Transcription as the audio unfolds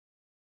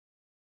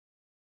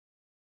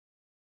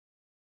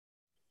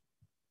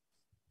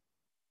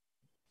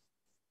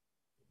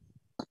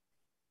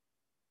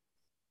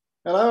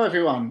Hello,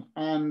 everyone,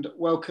 and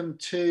welcome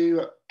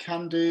to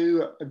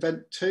Kandu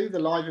Event 2, the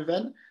live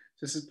event.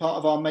 This is part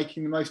of our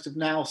Making the Most of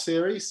Now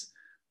series.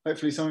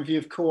 Hopefully, some of you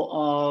have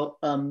caught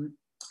our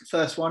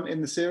first one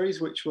in the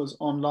series, which was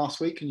on last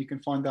week, and you can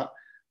find that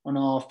on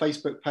our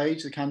Facebook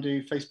page, the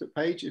Kandu Facebook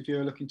page, if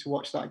you're looking to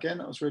watch that again.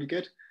 That was really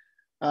good.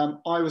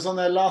 I was on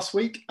there last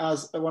week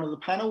as one of the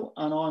panel,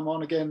 and I'm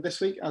on again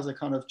this week as a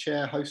kind of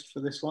chair host for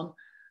this one.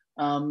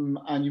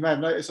 And you may have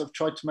noticed I've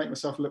tried to make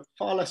myself look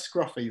far less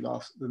scruffy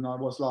than I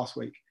was last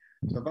week.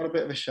 So I've had a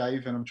bit of a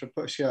shave and I'm trying to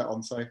put a shirt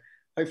on. So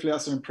hopefully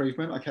that's an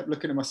improvement. I kept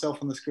looking at myself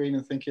on the screen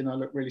and thinking I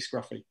look really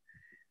scruffy.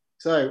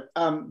 So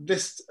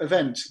this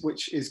event,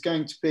 which is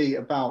going to be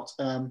about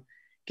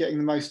getting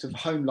the most of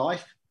home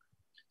life.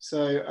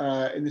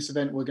 So in this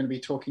event, we're going to be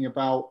talking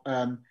about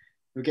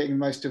we're getting the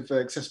most of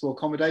accessible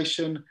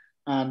accommodation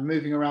and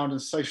moving around and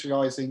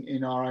socialising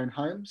in our own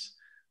homes.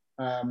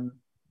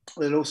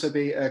 There'll also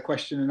be a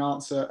question and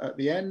answer at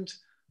the end.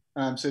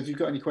 So if you've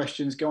got any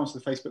questions, go onto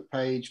the Facebook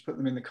page, put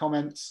them in the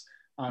comments,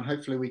 and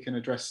hopefully we can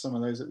address some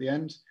of those at the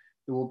end.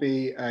 There will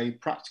be a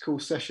practical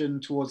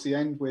session towards the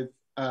end with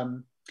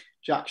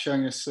Jack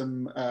showing us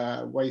some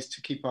ways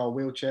to keep our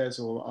wheelchairs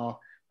or our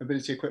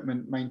mobility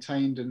equipment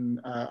maintained and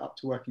up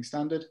to working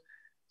standard.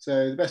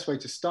 So the best way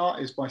to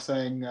start is by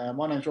saying,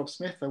 my name's Rob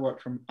Smith, I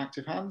work from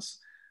Active Hands.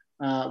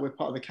 We're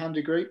part of the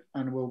Kandu group,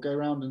 and we'll go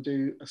around and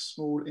do a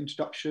small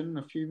introduction,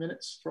 a few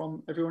minutes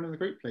from everyone in the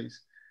group,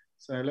 please.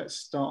 So let's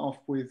start off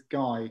with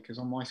Guy, because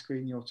on my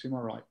screen, you're to my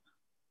right.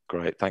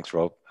 Great, thanks,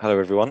 Rob. Hello,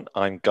 everyone.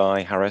 I'm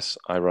Guy Harris.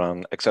 I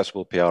run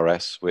Accessible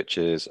PRS, which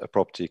is a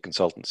property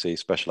consultancy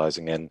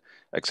specializing in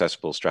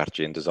accessible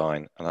strategy and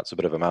design, and that's a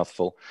bit of a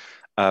mouthful.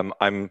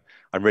 I'm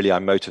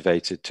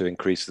motivated to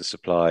increase the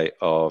supply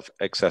of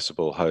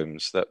accessible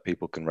homes that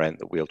people can rent,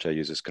 that wheelchair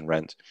users can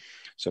rent.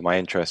 So my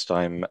interest,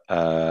 I'm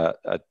a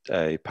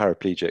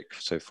paraplegic,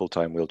 so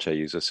full-time wheelchair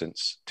user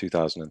since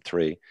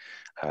 2003,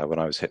 when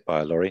I was hit by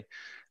a lorry.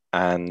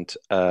 And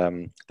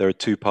there are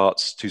two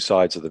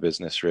sides of the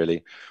business,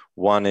 really.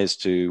 One is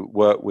to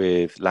work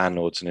with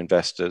landlords and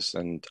investors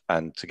and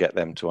to get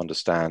them to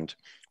understand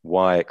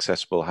why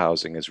accessible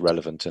housing is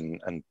relevant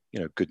and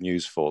good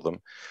news for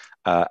them.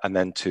 And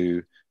then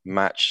to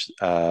match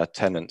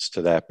tenants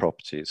to their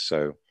properties.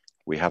 So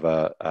we have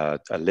a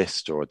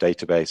list or a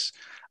database.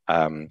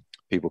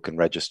 People can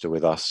register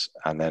with us,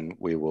 and then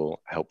we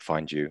will help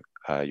find you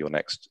your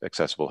next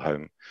accessible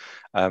home.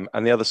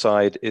 And the other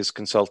side is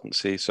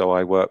consultancy. So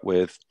I work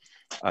with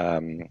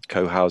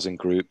co-housing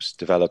groups,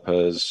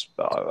 developers,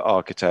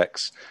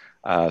 architects,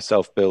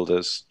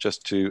 self-builders,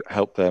 just to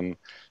help them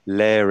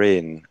layer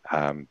in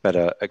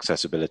better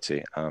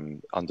accessibility,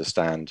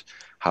 understand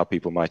how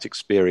people might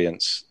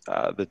experience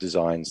the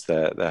designs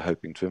they're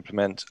hoping to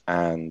implement.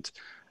 And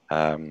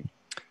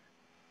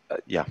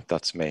yeah,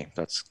 that's me.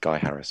 That's Guy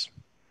Harris.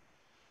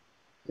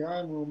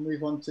 Okay, we'll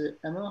move on to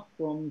Emma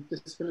from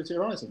Disability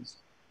Horizons.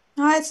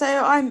 Hi,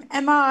 so I'm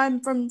Emma. I'm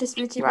from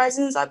Disability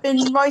Horizons. I've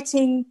been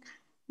writing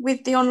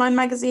with the online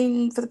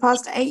magazine for the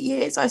past 8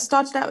 years. I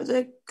started out as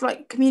a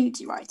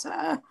community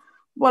writer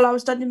while I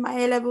was studying my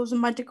A levels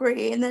and my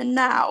degree, and then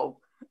now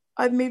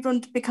I've moved on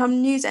to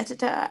become news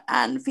editor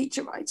and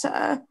feature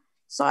writer.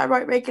 So I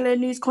write regular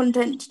news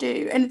content to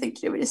do anything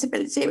to do with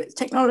disability, with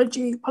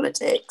technology,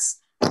 politics,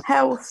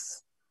 health,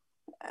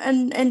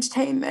 and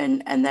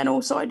entertainment. And then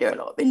also I do a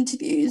lot of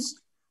interviews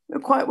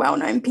with quite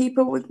well-known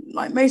people. With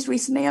most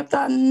recently I've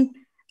done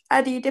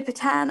Adi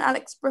Dipatan,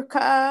 Alex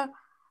Brooker,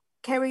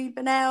 Kerry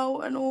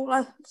Bennell, and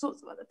all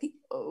sorts of other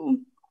people.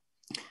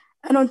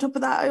 And on top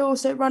of that, I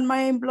also run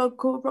my own blog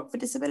called Rock for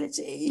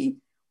Disability,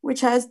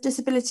 which has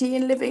disability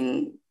and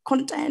living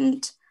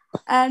content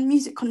and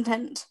music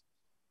content.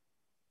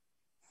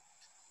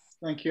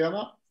 Thank you,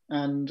 Emma.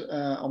 And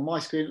on my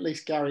screen, at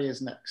least, Gary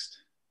is next.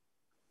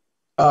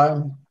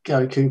 I'm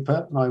Gary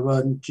Cooper, and I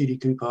run Judy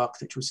Cooper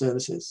Architectural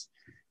Services.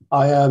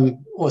 I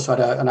also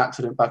had an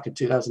accident back in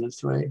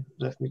 2003,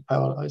 left me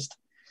paralysed.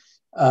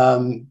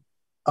 I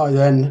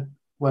then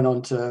went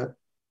on to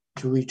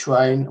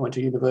retrain. I went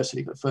to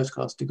university, got a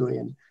first-class degree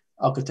in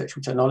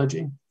architectural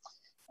technology,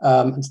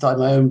 and started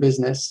my own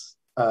business,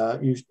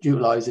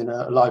 utilising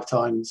a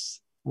lifetime's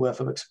worth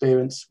of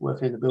experience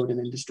working in the building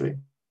industry.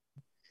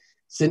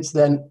 Since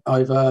then,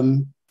 I've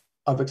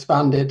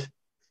expanded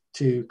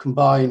to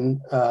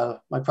combine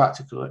my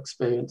practical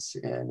experience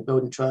in the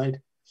building trade,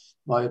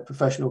 my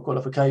professional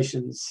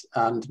qualifications,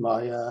 and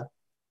my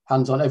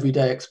hands-on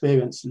everyday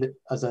experience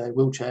as a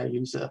wheelchair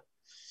user,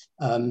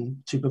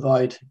 to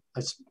provide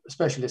a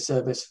specialist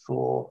service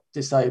for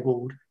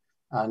disabled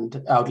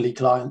and elderly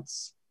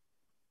clients.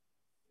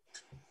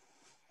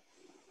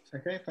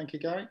 Okay, thank you,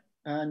 Gary.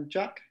 And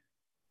Jack?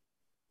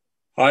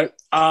 Hi,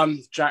 I'm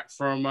Jack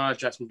from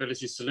Jack's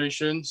Mobility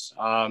Solutions.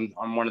 I'm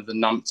one of the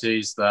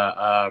numpties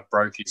that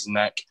broke his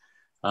neck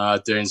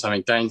doing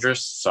something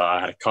dangerous. So I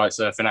had a kite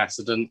surfing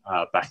accident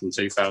back in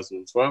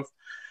 2012.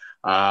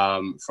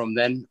 From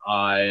then,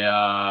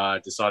 I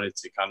decided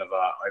to kind of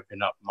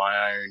open up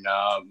my own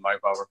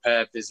mobile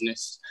repair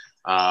business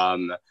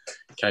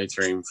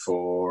catering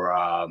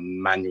for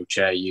manual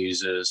chair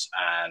users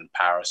and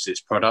power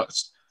assist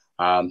products.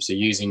 So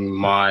using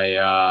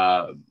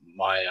my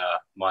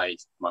my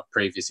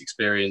previous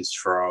experience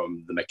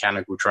from the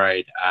mechanical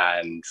trade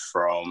and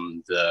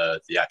from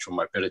the actual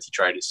mobility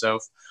trade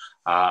itself,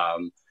 I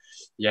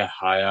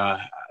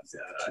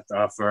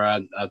offer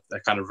a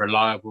kind of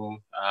reliable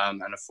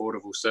and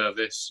affordable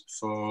service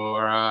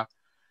for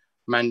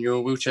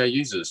manual wheelchair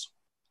users.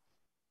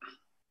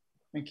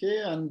 Thank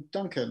you. And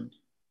Duncan?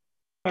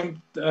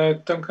 I'm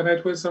Duncan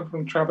Edwards. I'm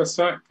from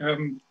Traversac.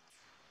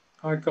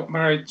 I got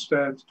married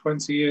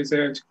 20 years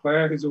ago to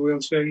Claire, who's a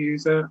wheelchair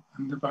user,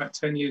 and about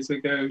 10 years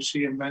ago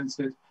she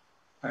invented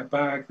a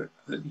bag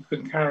that you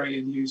can carry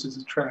and use as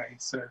a tray.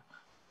 So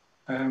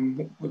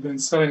we've been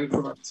selling it for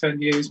about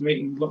 10 years,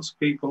 meeting lots of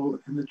people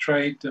in the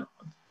trade,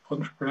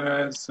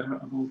 entrepreneurs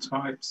of all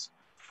types.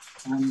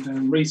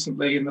 And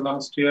recently, in the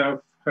last year,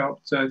 I've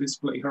helped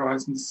Disability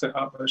Horizons set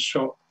up a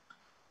shop,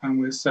 and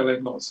we're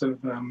selling lots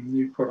of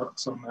new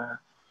products on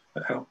there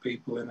that help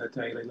people in their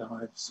daily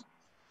lives.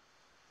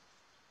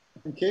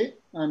 Thank you.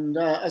 And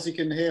as you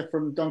can hear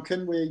from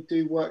Duncan, we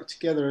do work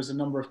together as a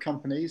number of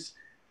companies.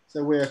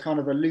 So we're kind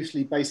of a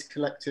loosely based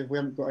collective. We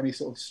haven't got any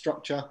sort of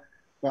structure,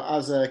 but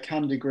as a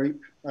Kandu group,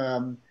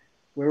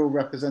 we're all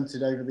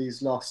represented over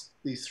these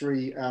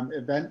three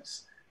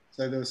events.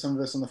 So there were some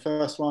of us on the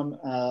first one,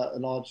 a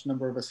large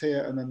number of us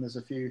here, and then there's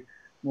a few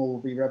more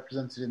will be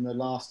represented in the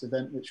last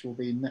event, which will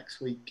be next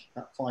week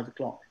at 5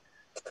 o'clock.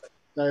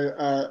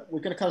 So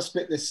we're going to kind of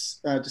split this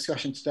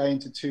discussion today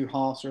into two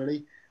halves,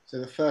 really. So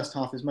the first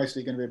half is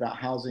mostly going to be about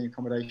housing,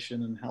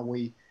 accommodation, and how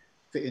we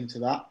fit into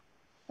that.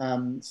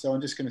 So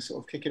I'm just going to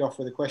sort of kick it off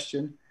with a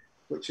question,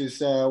 which is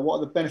what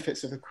are the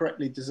benefits of a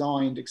correctly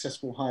designed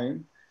accessible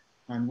home,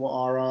 and what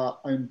are our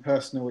own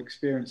personal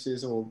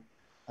experiences or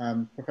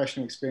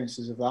professional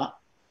experiences of that,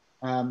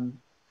 and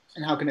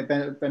how can it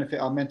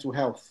benefit our mental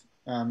health,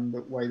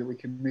 the way that we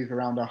can move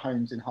around our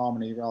homes in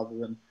harmony rather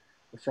than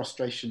the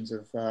frustrations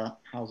of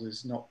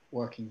houses not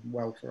working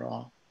well for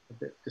our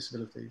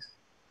disabilities.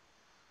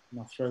 And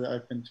I'll throw that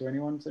open to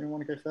anyone. Does anyone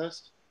want to go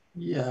first?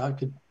 Yeah, I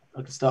could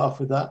start off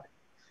with that.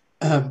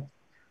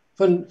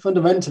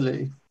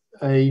 Fundamentally,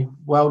 a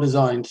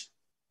well-designed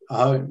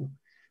home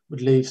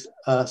would leave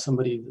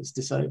somebody that's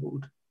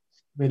disabled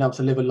being able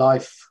to live a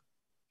life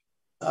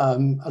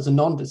as a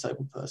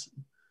non-disabled person.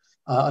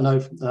 I know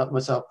that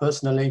myself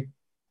personally.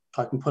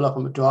 I can pull up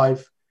on my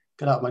drive,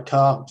 get out of my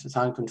car, which is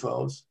hand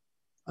controls.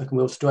 I can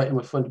wheel straight in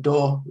my front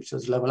door, which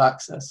has level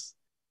access.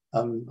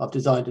 I've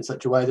designed in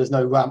such a way there's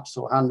no ramps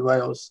or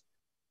handrails,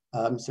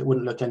 so it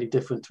wouldn't look any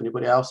different to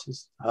anybody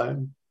else's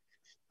home.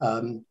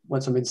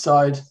 Once I'm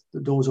inside,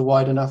 the doors are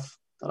wide enough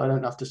that I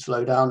don't have to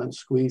slow down and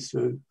squeeze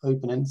through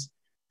openings.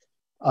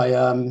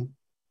 I've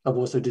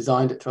also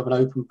designed it to have an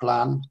open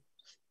plan,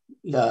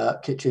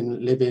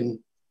 kitchen, living,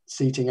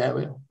 seating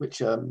area,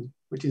 which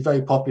is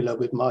very popular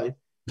with my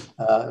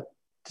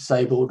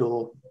disabled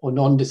or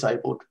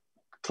non-disabled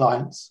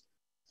clients.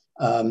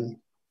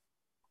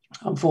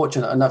 I'm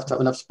fortunate enough to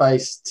have enough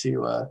space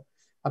to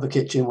have a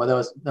kitchen where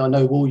there are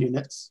no wall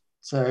units,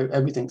 so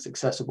everything's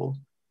accessible.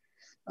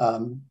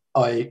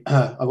 I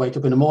wake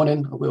up in the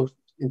morning, I wheel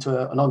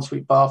into an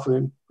ensuite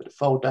bathroom with a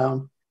fold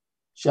down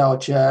shower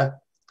chair.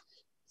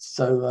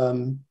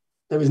 So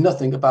there is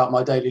nothing about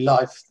my daily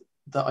life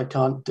that I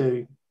can't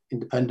do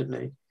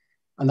independently,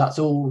 and that's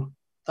all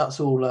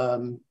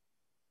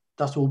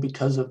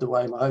because of the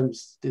way my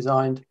home's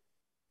designed,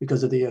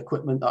 because of the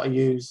equipment that I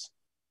use,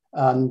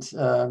 and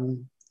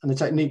the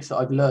techniques that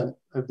I've learned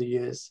over the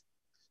years.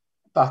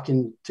 Back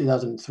in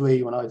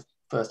 2003, when I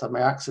first had my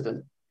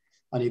accident,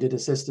 I needed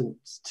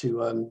assistance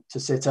to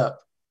sit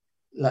up,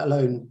 let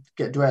alone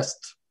get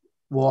dressed,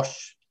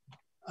 wash,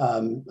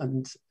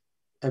 and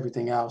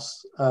everything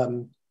else.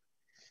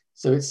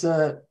 So it's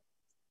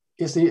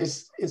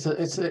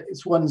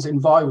one's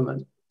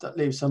environment that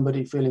leaves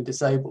somebody feeling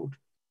disabled,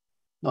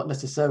 not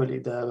necessarily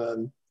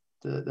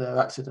their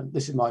accident.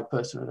 This is my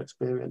personal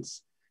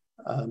experience.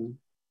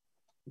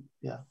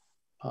 Yeah,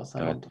 pass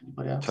that on to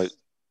anybody else.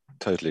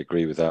 Totally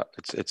agree with that.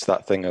 It's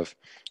that thing of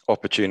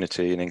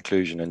opportunity and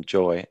inclusion and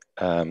joy.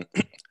 I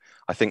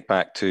think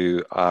back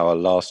to our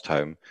last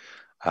home.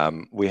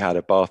 We had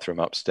a bathroom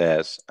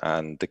upstairs,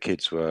 and the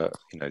kids were,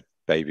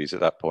 babies at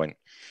that point.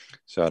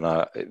 So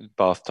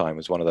bath time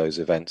was one of those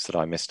events that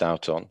I missed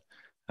out on.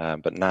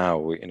 But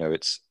now,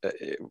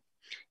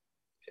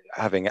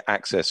 having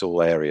access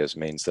all areas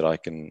means that I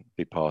can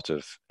be part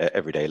of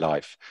everyday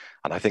life.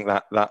 And I think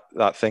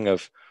that thing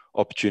of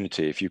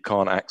opportunity, if you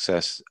can't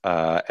access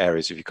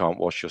areas, if you can't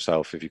wash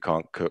yourself, if you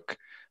can't cook,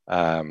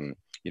 and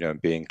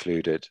be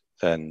included,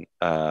 then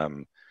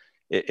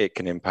it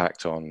can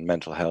impact on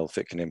mental health.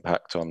 It can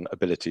impact on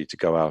ability to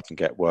go out and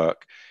get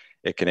work.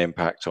 It can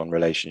impact on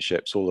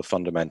relationships, all the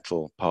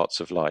fundamental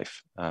parts of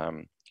life.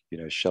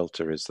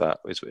 Shelter is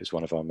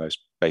one of our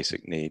most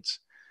basic needs,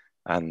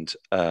 and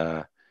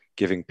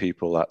giving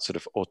people that sort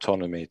of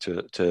autonomy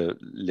to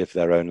live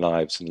their own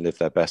lives and live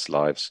their best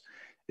lives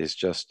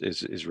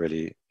is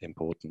really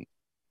important.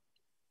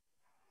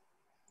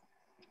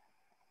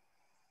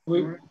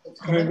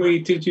 we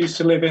did used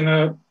to live in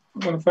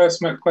when I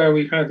first met Claire,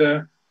 we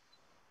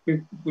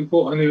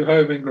bought a new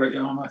home in Great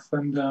Yarmouth,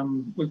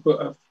 and we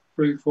put a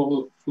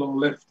 3-floor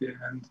lift in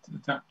and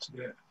adapted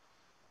it.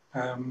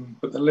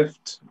 But the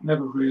lift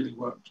never really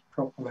worked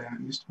properly,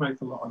 and it used to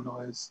make a lot of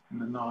noise in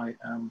the night.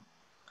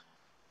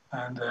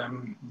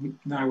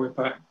 Now we're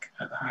back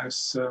at the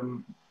house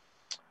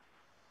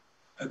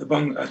at a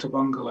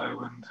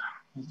bungalow,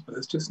 but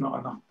there's just not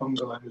enough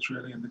bungalows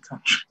really in the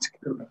country to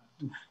go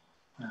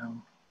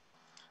around.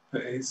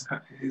 But it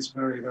is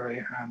very,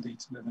 very handy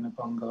to live in a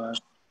bungalow.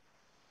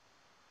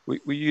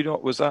 Were you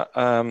not? Was that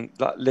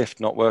that lift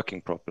not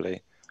working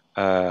properly?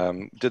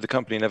 Did the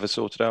company never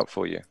sort it out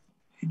for you?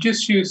 It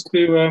just used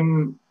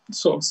to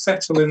sort of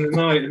settle in the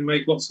night and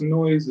make lots of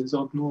noises,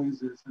 odd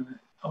noises, and it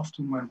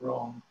often went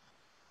wrong.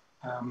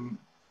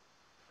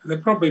 They're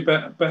probably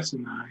better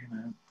now,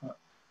 but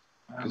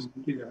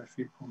we did have a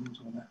few problems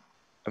with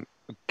it.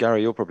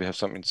 Gary, you'll probably have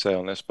something to say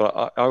on this, but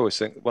I always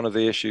think one of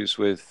the issues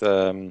with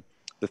the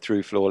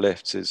through-floor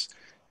lifts is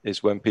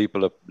when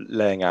people are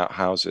laying out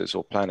houses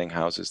or planning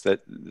houses,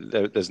 that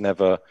there's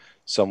never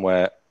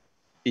somewhere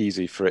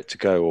easy for it to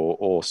go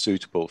or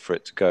suitable for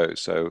it to go.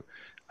 So,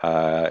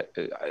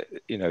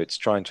 it's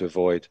trying to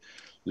avoid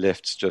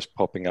lifts just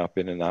popping up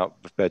in and out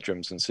of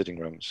bedrooms and sitting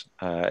rooms.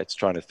 It's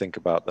trying to think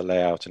about the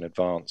layout in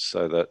advance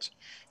so that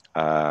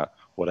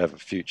whatever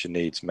future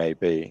needs may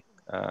be,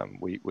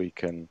 we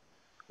can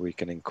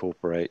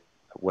incorporate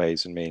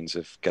ways and means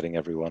of getting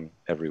everyone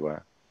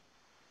everywhere.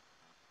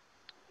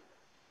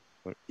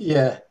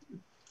 Yeah,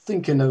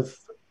 thinking of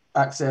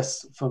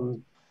access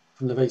from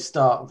the very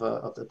start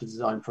of the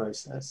design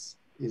process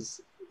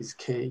is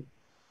key,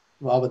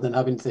 rather than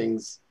having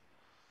things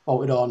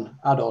bolted on,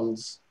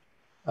 add-ons.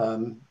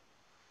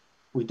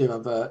 We do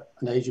have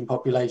an aging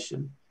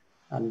population,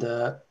 and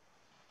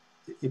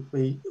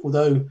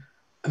although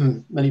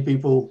many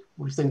people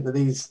would think that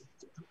these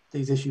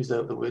issues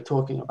that we're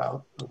talking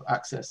about, of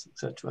access,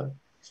 etc.,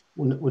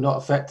 will not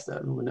affect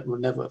them, will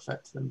never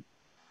affect them.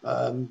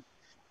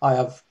 I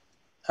have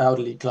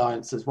elderly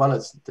clients as well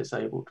as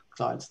disabled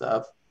clients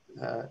that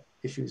have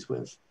issues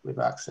with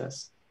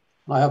access.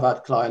 And I have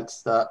had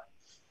clients that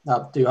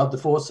do have the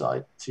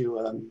foresight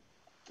to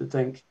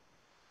think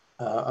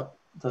that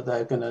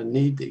they're going to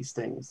need these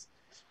things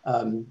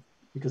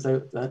because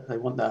they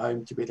want their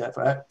home to be their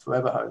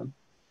forever home,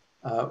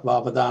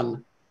 rather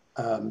than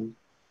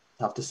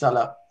have to sell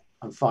up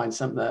and find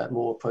something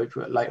more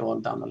appropriate later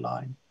on down the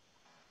line.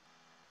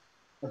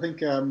 I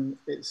think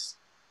it's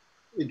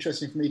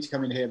interesting for me to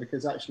come in here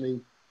because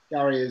actually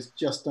Gary has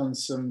just done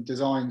some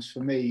designs for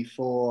me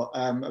for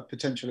a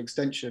potential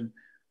extension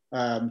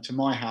to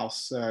my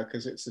house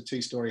because it's a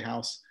 2-story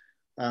house.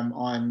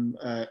 I'm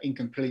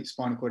incomplete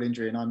spinal cord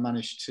injury and I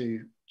managed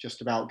to just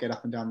about get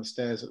up and down the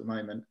stairs at the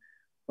moment,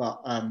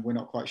 but we're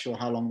not quite sure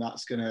how long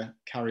that's going to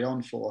carry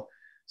on for.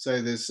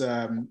 So there's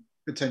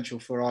potential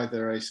for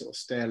either a sort of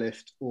stair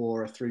lift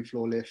or a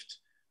 3-floor lift.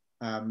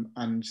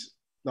 And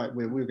like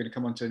we're going to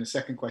come on to in a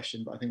second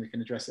question, but I think we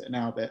can address it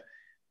now a bit,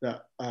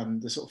 that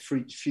the sort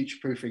of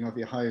future-proofing of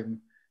your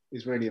home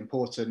is really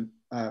important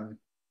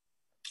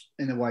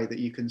in a way that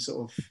you can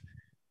sort of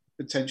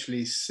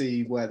potentially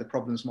see where the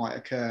problems might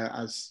occur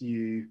as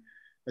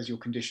your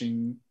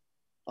condition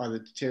either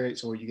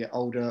deteriorates or you get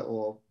older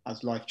or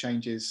as life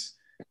changes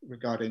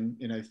regarding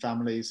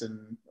families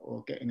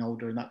or getting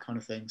older and that kind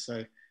of thing.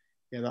 So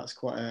yeah, that's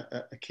quite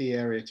a key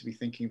area to be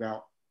thinking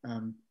about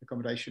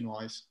accommodation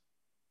wise.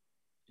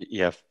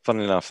 Yeah,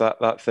 funnily enough,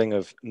 that thing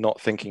of not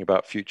thinking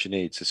about future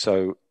needs is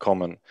so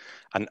common.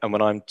 And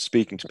when I'm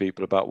speaking to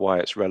people about why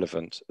it's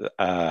relevant,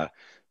 I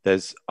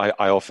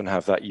often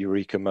have that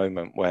eureka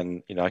moment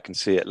when I can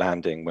see it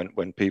landing,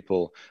 when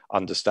people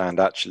understand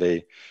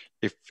actually,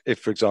 if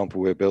for example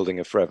we're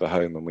building a forever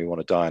home and we want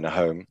to die in a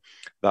home,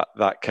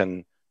 that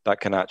can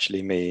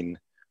actually mean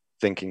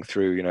thinking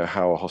through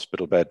how a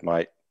hospital bed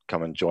might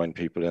come and join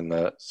people in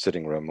the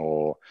sitting room,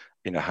 or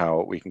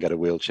how we can get a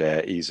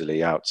wheelchair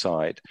easily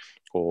outside,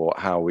 or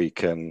how we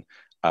can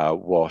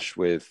wash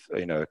with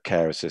a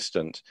care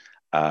assistant,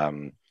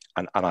 and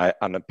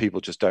people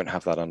just don't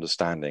have that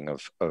understanding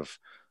of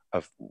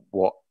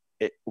what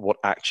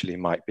actually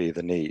might be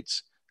the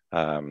needs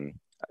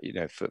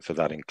for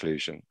that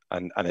inclusion,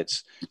 and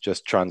it's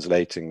just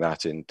translating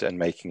that into and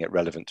making it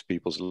relevant to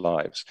people's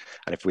lives.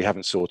 And if we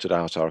haven't sorted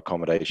out our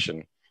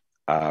accommodation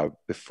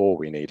before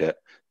we need it,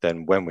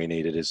 then when we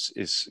need it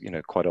is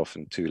quite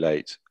often too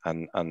late,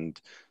 and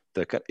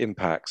the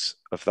impacts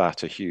of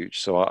that are huge.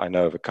 So I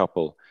know of a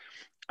couple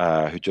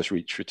who just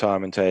reached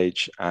retirement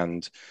age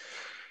and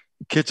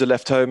kids are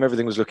left home,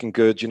 everything was looking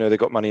good, they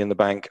got money in the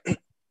bank,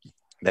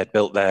 they'd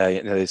built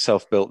they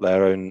self-built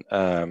their own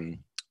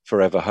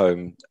forever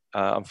home.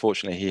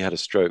 Unfortunately, he had a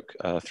stroke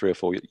 3 or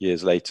 4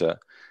 years later,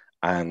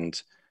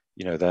 and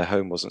their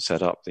home wasn't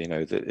set up.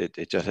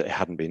 It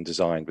hadn't been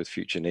designed with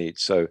future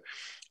needs. So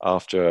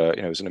after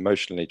it was an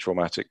emotionally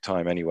traumatic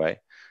time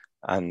anyway,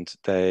 and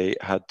they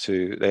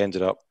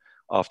ended up,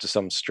 after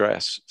some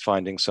stress,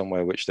 finding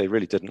somewhere which they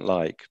really didn't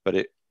like, but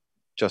it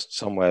just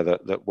somewhere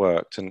that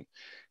worked. And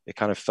it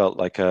kind of felt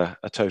like a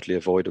totally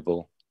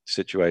avoidable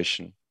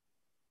situation.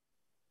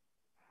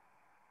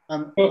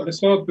 Well,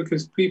 it's odd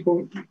because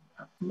people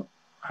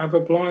have a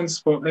blind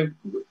spot.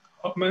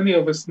 Many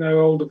of us know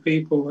older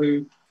people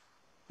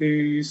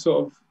who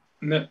sort of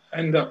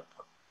end up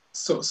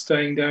sort of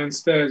staying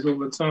downstairs all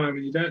the time,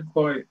 and you don't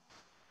quite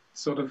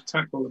sort of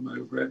tackle them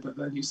over it, but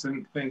then you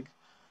think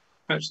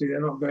actually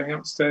they're not going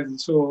upstairs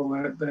at all.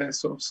 They're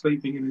sort of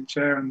sleeping in a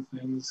chair and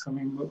things. I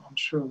mean, I'm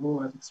sure we've all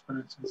had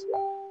experiences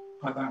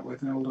like that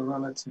with older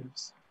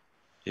relatives.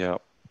 Yeah.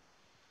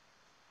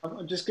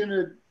 I'm just going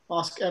to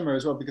ask Emma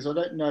as well, because I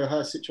don't know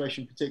her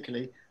situation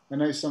particularly. I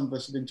know some of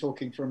us have been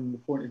talking from the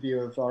point of view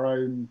of our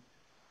own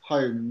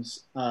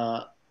homes,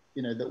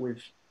 that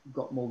we've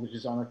got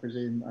mortgages on, I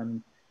presume,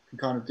 and can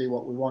kind of do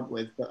what we want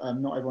with, but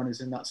not everyone is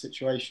in that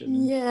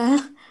situation.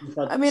 Yeah,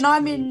 I mean,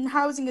 I'm in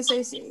housing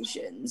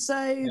association,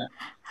 so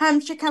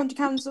Hampshire County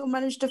Council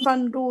managed to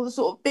fund all the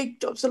sort of big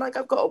jobs. So like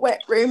I've got a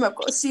wet room, I've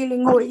got a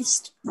ceiling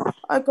hoist,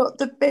 I've got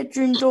the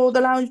bedroom door,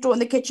 the lounge door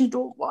and the kitchen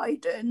door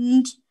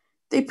widened.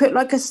 They put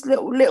like a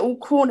little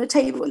corner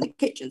table in the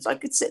kitchen so I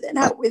could sit there and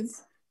help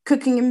with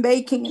cooking and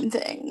baking and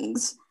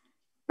things.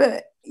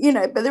 But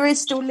there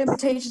is still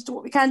limitations to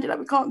what we can do. Like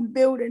we can't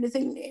build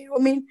anything new. I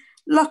mean,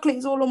 luckily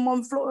it's all on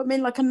one floor. I'm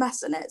in like a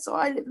maisonette, so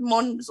I live in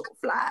one sort of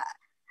flat,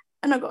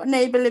 and I've got a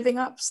neighbour living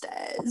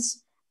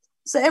upstairs.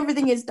 So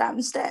everything is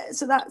downstairs,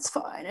 so that's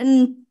fine.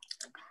 And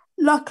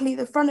luckily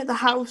the front of the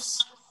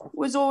house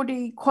was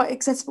already quite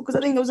accessible because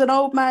I think there was an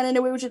old man in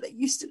a wheelchair that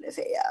used to live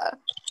here.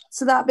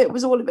 So that bit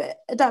was all a bit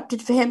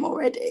adapted for him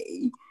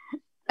already.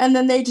 And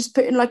then they just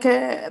put in like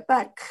a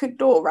back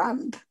door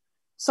ramp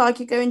so I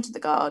could go into the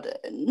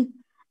garden.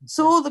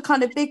 So all the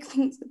kind of big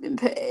things have been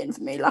put in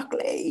for me,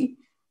 luckily.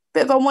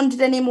 But if I wanted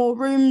any more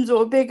rooms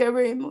or a bigger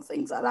room or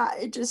things like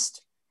that,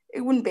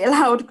 it wouldn't be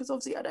allowed because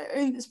obviously I don't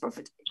own this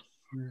property.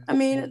 I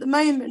mean, at the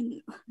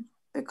moment,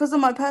 because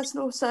of my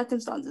personal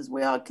circumstances,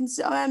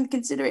 I am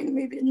considering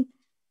moving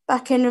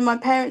back in with my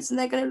parents, and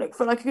they're going to look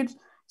for like a good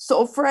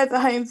sort of forever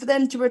home for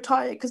them to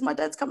retire, because my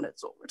dad's coming at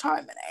sort of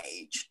retirement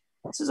age.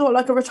 So sort of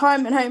like a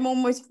retirement home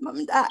almost for mum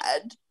and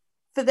dad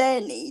for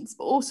their needs,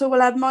 but also we'll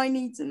have my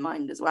needs in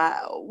mind as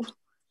well.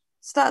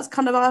 So that's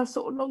kind of our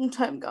sort of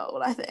long-term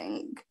goal, I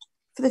think,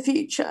 for the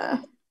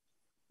future.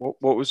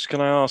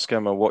 Can I ask,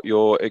 Emma, what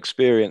your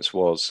experience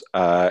was,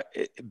 in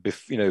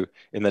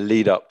the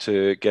lead up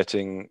to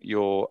getting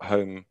your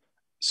home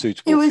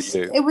suitable for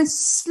you? It was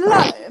slow.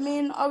 I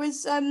mean, I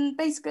was I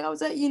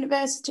was at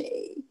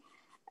university,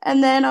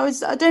 and then I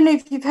don't know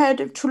if you've heard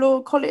of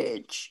Trelaw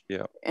College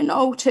in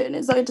Alton.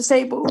 It's like a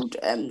disabled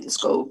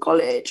school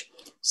college.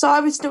 So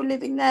I was still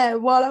living there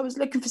while I was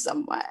looking for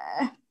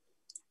somewhere.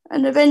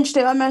 And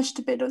eventually I managed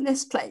to bid on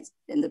this place.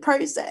 In the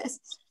process,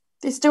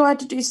 they had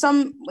to do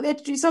some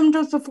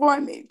jobs before I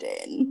moved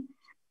in,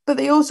 but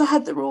they also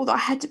had the rule that I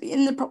had to be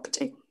in the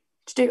property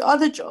to do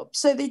other jobs.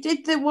 So they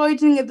did the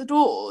widening of the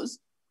doors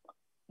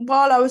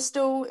while I was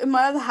still in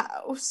my other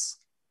house,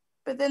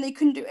 but then they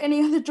couldn't do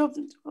any other jobs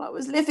until I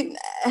was living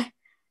there.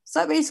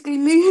 So I basically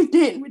moved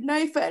in with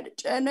no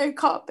furniture, no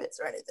carpets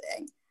or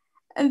anything,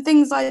 and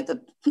things like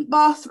the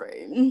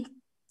bathroom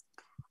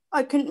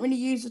I couldn't really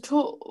use at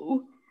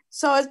all.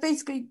 So I was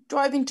basically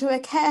driving to a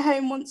care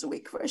home once a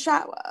week for a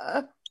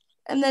shower,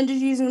 and then just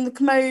using the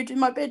commode in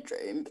my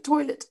bedroom for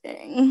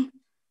toileting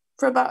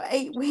for about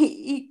 8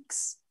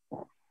 weeks.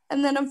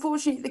 And then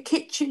unfortunately the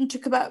kitchen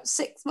took about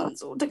 6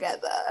 months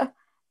altogether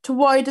to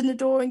widen the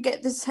door and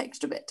get this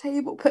extra bit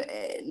table put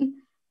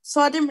in. So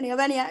I didn't really have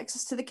any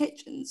access to the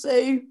kitchen.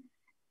 So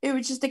it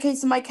was just a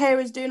case of my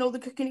carers doing all the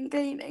cooking and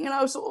cleaning, and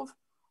I was sort of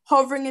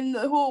hovering in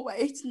the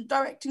hallway and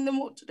directing them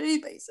what to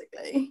do,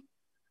 basically.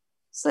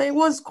 So it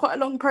was quite a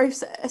long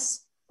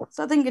process.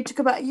 So I think it took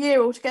about a year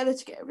altogether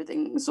to get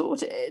everything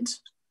sorted.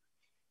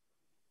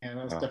 Yeah,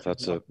 that's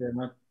definitely.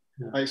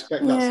 I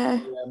expect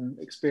that's the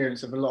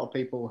experience of a lot of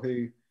people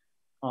who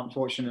aren't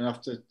fortunate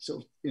enough to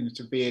sort of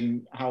to be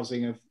in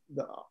housing of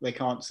that they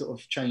can't sort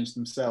of change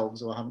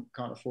themselves or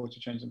can't afford to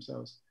change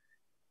themselves.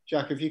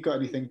 Jack, have you got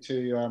anything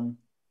to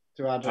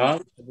add?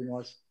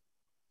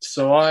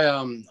 So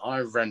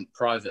I rent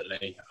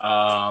privately,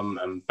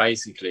 and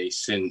basically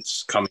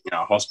since coming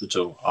out of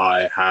hospital,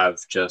 I have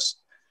just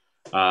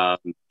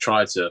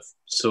tried to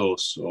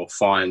source or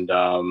find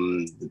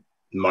the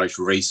most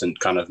recent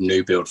kind of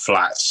new build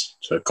flats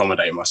to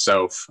accommodate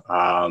myself.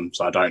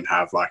 So I don't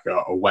have like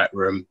a wet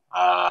room.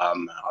 I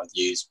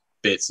use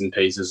bits and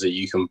pieces that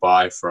you can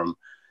buy from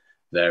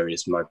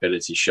various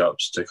mobility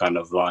shops to kind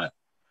of like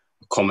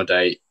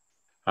accommodate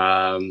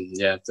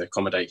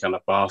kind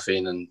of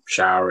bathing and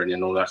showering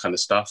and all that kind of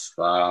stuff.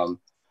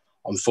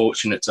 I'm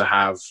fortunate to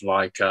have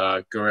like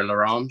gorilla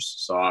arms,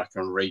 so I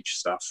can reach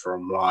stuff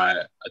from like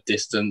a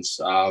distance.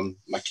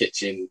 My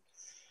kitchen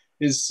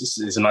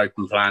is an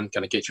open plan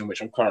kind of kitchen,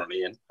 which I'm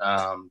currently in.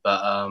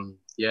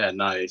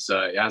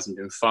 It hasn't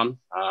been fun.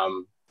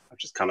 I've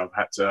just kind of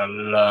had to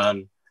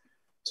learn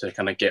to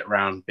kind of get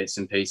around bits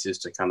and pieces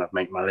to kind of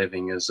make my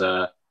living as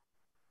good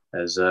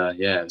as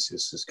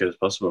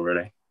possible,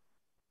 really.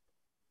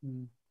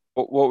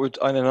 What would,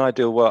 in an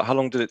ideal world, how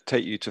long did it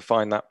take you to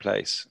find that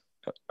place?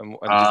 And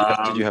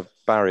did you have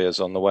barriers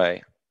on the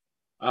way?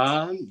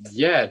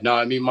 Yeah, no,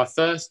 I mean, the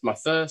first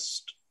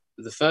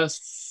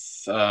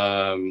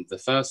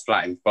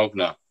flat in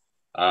Bognor,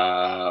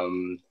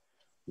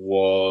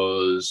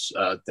 was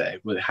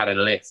it had a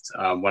lift.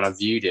 When I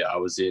viewed it, I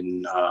was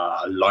in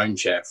a loan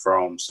chair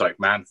from Stoke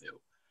Mandeville.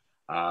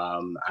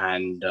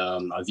 And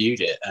I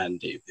viewed it,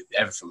 and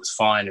everything was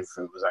fine.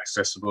 Everything was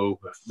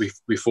accessible. We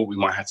thought we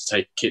might have to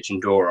take the kitchen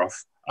door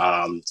off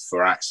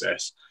for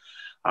access.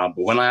 But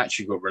when I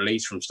actually got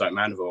released from Stoke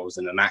Mandeville, I was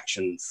in an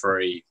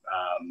action-free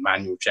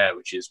manual chair,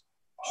 which is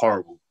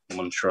horrible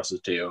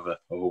monstrosity of a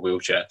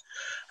wheelchair.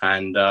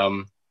 And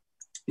I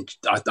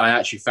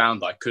actually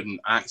found that I couldn't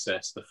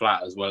access the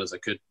flat as well as I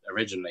could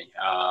originally.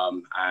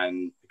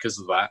 And because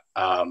of that,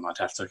 I'd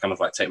have to kind of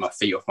like take my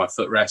feet off my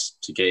footrest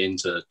to get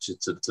into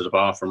to the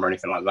bathroom or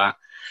anything like that.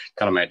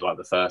 Kind of made like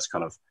the first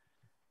kind of,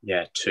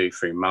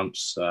 2-3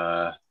 months,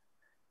 kind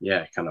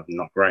of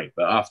not great.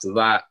 But after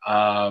that,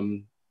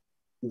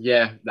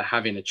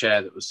 having a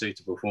chair that was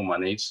suitable for my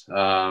needs.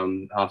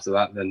 After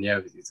that, then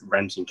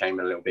renting came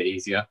a little bit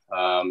easier,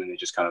 and it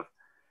just kind of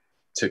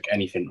took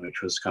anything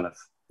which was kind of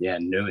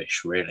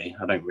newish. Really,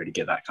 I don't really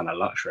get that kind of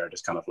luxury. I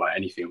just kind of like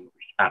anything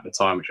at the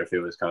time which I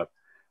feel was kind of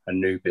a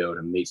new build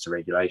and meets the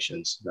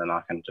regulations. Then I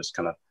can just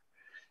kind of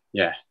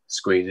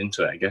squeeze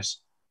into it, I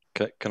guess.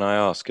 Can I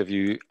ask, have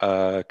you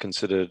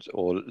considered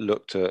or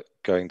looked at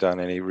going down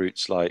any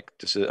routes like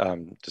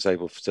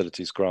disabled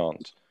facilities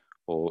grant,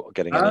 or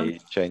getting any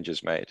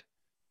changes made?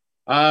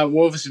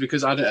 Well, obviously,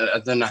 because I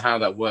don't know how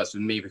that works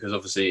with me, because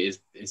obviously it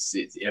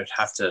would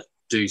have to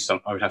do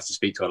some. I would have to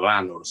speak to a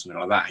landlord or something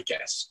like that, I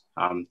guess,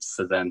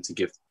 for them to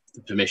give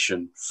the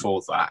permission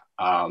for that.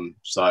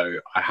 So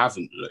I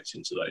haven't looked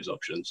into those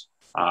options.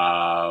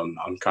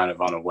 I'm kind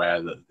of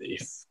unaware that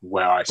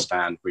where I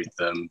stand with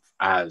them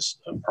as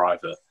a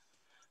private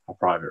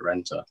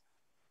renter.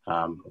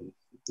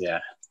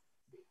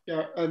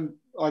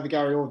 Either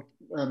Gary or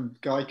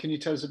Guy, can you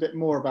tell us a bit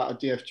more about a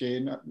DFG?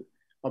 And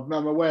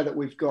I'm aware that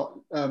we've got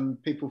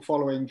people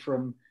following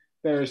from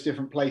various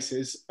different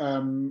places,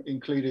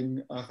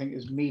 including, I think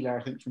it's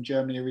Mila, from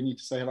Germany, we need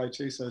to say hello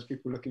to. So there's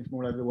people looking from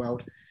all over the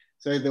world.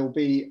 So there'll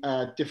be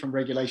different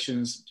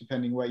regulations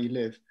depending where you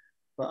live.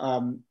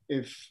 But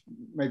if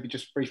maybe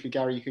just briefly,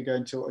 Gary, you could go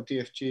into what a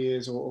DFG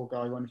is, or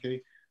Guy, one of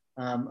you,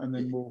 and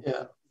then we'll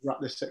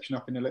wrap this section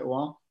up in a little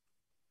while.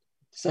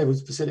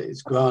 Disabled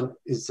facilities grant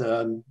is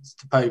to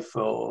pay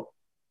for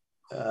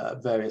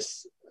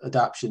various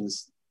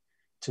adaptations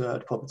to the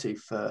property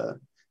for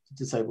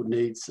disabled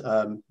needs,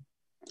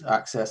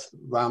 access,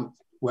 ramp,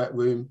 wet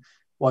room,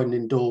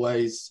 widening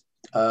doorways,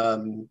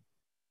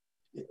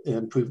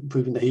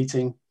 improving the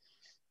heating.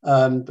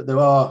 But there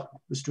are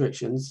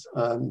restrictions.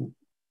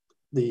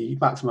 The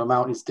maximum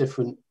amount is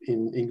different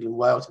in England and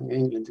Wales. In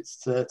England, it's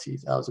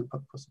 30,000,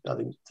 possibly I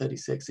think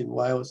 36 in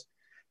Wales.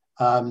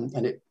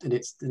 And it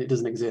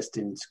doesn't exist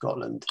in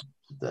Scotland.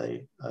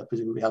 They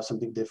presumably have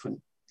something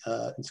different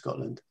in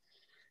Scotland.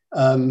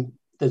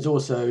 There's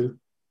also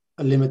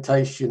a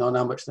limitation on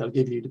how much they'll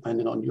give you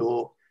depending on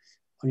your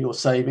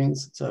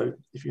savings. So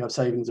if you have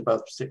savings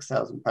above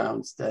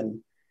 £6,000,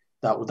 then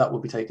that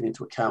will be taken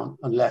into account,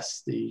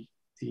 unless the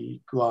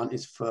grant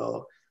is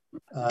for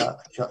a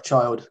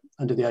child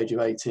under the age of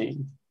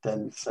 18,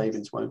 then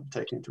savings won't be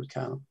taken into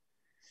account.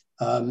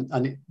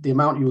 The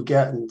amount you will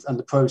get and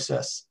the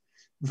process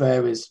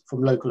varies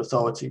from local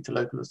authority to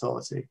local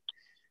authority.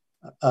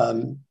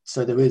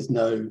 So there is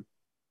no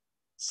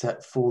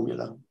set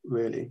formula,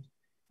 really.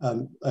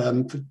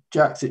 For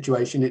Jack's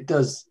situation, it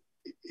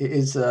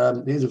is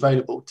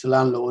available to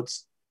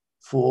landlords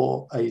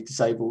for a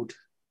disabled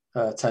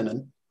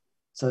tenant.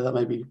 So that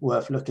may be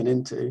worth looking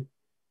into.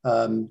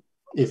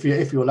 If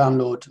your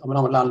landlord, I mean,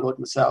 I'm a landlord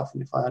myself,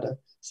 and if I had a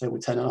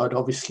disabled tenant, I'd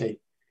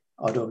obviously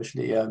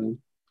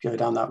go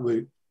down that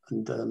route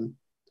and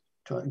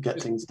try and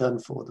get things done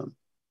for them.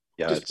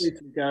 Yeah, just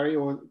briefly, Gary,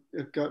 or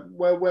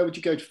where would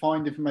you go to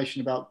find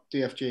information about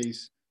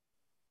DFGs?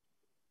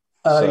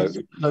 Go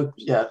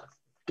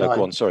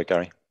on. Sorry,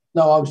 Gary.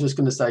 No, I was just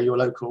going to say your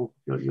local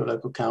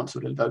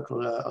council, your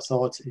local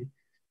authority.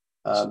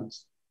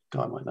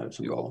 Guy might know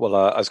some more. Well,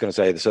 I was going to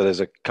say, so there's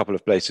a couple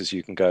of places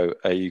you can go.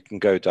 You can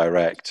go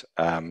direct.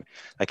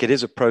 Like, it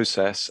is a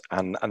process,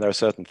 and there are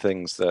certain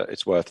things that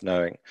it's worth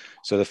knowing.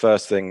 So the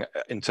first thing,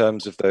 in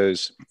terms of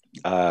those,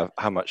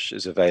 how much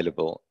is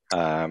available.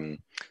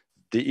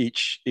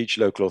 Each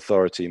local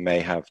authority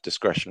may have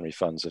discretionary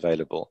funds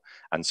available,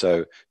 and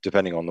so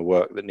depending on the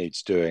work that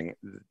needs doing,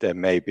 there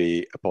may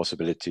be a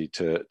possibility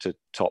to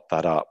top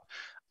that up.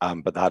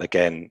 But that,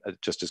 again,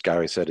 just as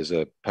Gary said, is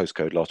a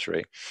postcode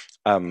lottery.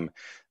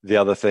 The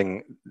other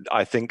thing,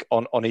 I think,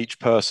 on each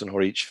person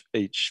or each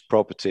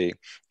property,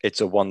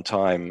 it's a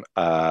one-time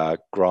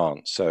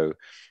grant. So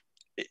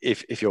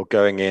if you're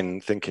going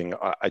in thinking,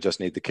 I just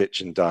need the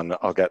kitchen done,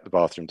 I'll get the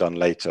bathroom done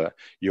later,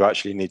 you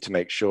actually need to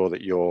make sure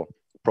that you're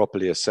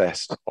properly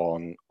assessed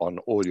on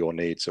all your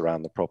needs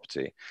around the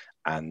property,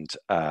 and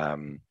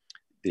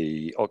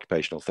the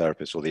occupational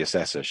therapist or the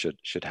assessor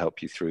should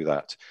help you through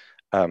that.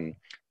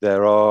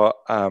 There are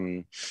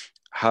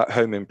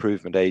home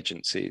improvement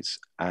agencies,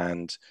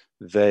 and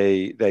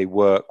they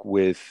work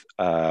with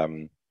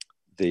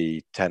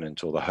the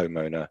tenant or the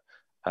homeowner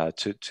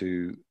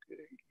to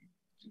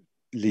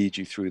lead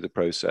you through the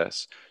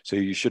process. So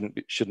you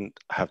shouldn't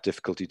have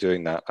difficulty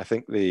doing that. I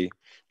think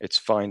it's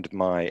Find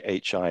My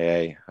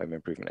HIA, Home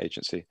Improvement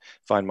Agency.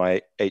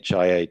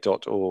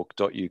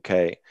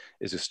 findmyhia.org.uk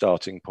is a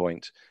starting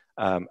point.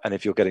 And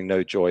if you're getting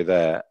no joy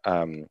there,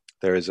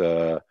 there is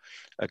a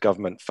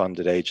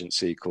government-funded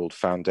agency called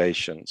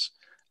Foundations,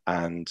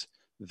 and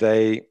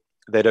they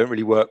don't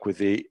really work with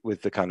the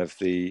kind of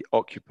the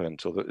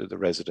occupant or the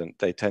resident.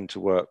 They tend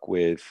to work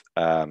with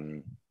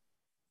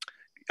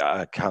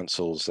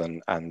councils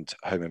and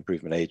home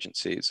improvement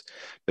agencies.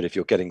 But if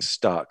you're getting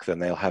stuck, then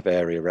they'll have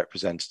area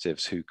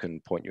representatives who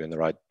can point you in the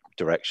right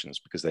directions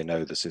because they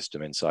know the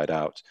system inside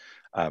out.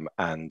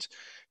 And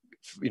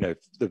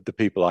the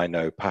people I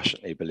know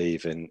passionately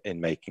believe in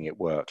making it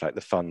work. Like,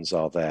 the funds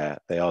are there.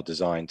 They are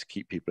designed to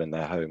keep people in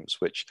their homes,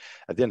 which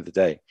at the end of the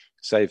day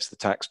saves the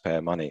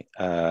taxpayer money,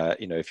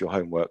 if your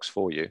home works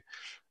for you.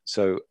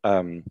 So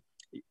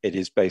it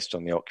is based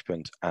on the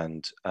occupant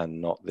and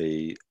not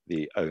the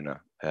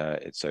owner.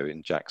 So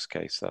in Jack's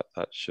case,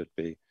 that should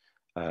be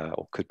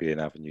or could be an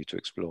avenue to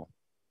explore.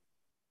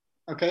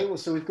 Okay, well,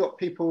 so we've got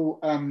people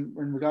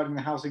regarding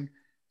the housing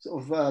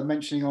sort of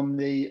mentioning on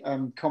the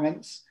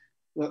comments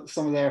that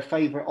some of their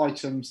favourite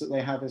items that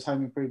they have as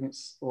home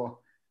improvements or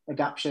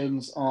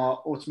adaptations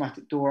are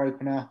automatic door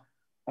opener,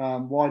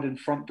 widened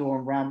front door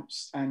and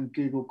ramps, and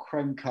Google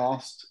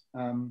Chromecast,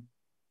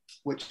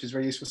 which is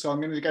very useful. So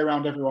I'm going to go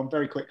around everyone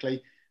very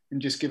quickly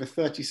and just give a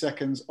 30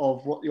 seconds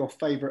of what your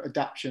favourite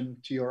adaptation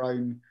to your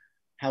own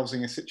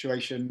housing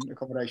situation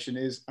accommodation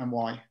is and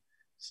why.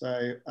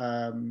 So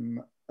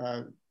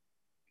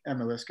Emma,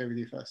 let's go with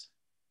you first.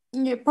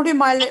 Yeah, probably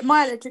my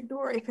electric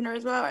door opener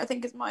as well. I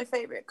think is my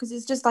favourite because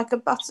it's just like a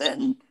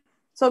button.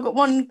 So I've got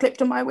one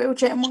clipped on my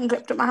wheelchair and one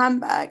clipped on my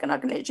handbag, and I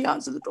can literally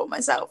answer the door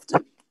myself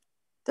to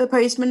the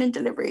postman and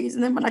deliveries.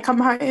 And then when I come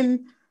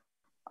home,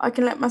 I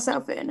can let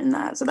myself in and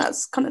that. So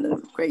that's kind of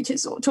the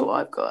greatest sort of tool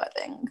I've got, I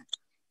think.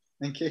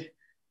 Thank you.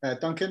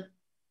 Duncan?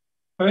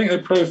 I think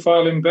the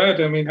profile in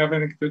bed, I mean,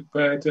 having a good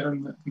bed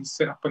and can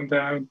sit up and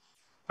down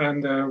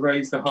and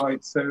raise the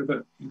height so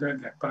that you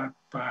don't get bad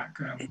back.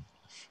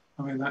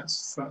 I mean,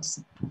 that's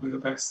probably the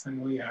best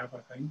thing we have, I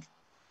think.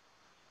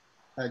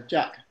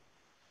 Jack?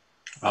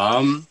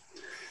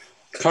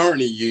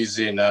 Currently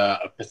using a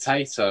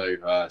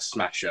potato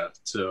smasher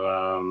to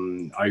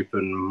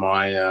open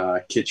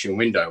my kitchen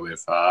window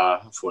with. I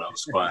thought that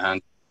was quite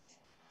handy.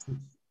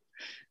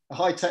 A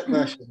high-tech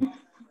version.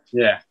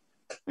 Yeah.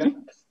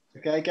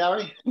 Okay,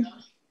 Gary?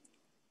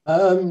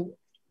 I've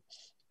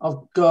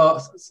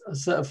got a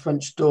set of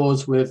French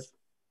doors with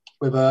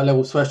a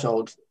level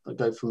threshold that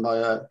go from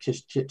my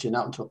kitchen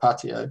out into a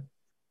patio,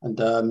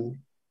 and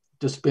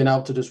just being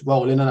able to just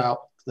roll in and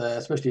out there,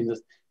 especially in the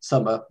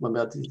summer when we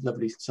had these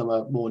lovely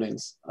summer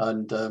mornings,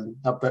 and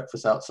have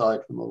breakfast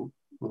outside with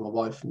my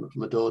wife and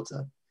my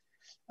daughter,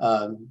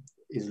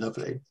 is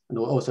lovely. And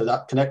also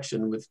that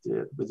connection with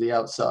the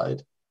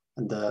outside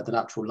and the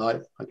natural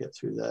light I get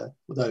through there,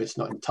 although it's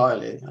not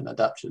entirely an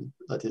adaptation,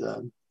 but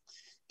the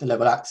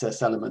level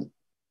access element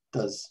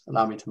does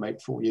allow me to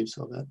make full use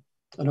of it.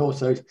 And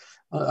also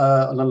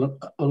along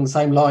the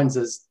same lines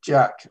as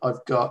Jack,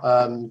 I've got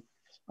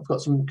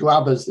some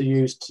grabbers that are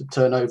used to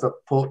turn over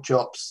pork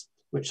chops,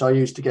 which I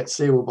use to get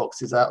cereal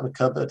boxes out of the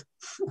cupboard.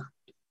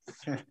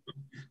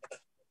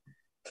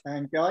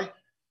 And Guy?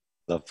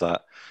 Love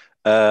that.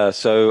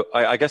 So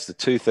I guess the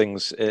two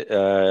things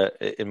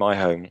in my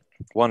home,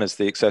 one is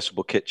the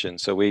accessible kitchen.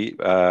 So we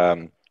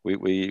were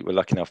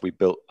lucky enough, we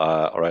built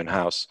our own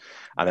house,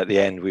 and at the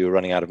end we were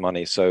running out of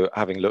money. So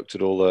having looked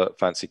at all the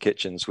fancy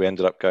kitchens, we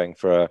ended up going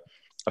for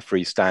a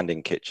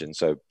freestanding kitchen,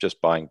 so just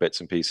buying bits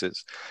and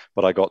pieces.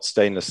 But I got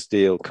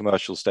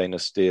commercial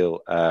stainless steel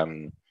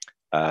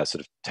sort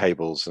of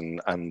tables,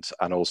 and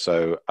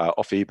also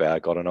off eBay I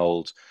got an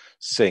old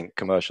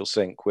commercial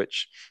sink,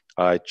 which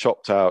I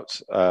chopped out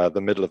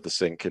the middle of the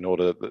sink in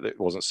order that it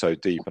wasn't so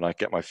deep and I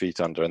get my feet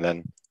under, and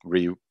then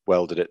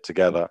re-welded it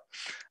together.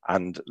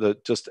 And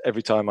just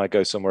every time I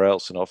go somewhere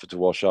else and offer to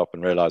wash up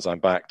and realize I'm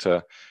back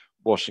to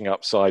washing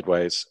up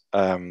sideways,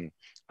 I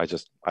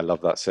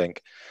love that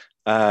sink.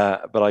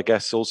 But I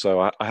guess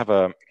also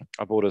I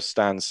bought a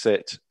stand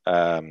sit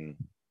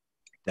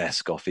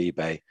desk off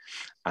eBay,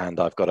 and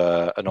I've got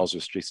an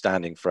Oswestry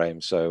standing frame,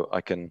 so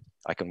I can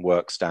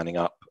work standing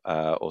up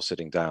or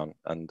sitting down,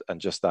 and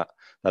just that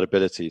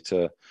ability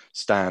to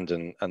stand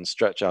and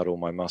stretch out all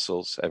my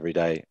muscles every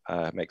day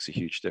makes a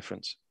huge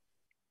difference.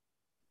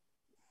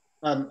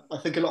 I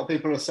think a lot of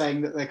people are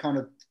saying that their kind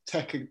of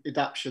tech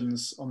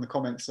adaptations on the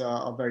comments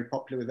are very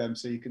popular with them,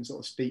 so you can sort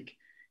of speak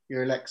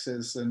your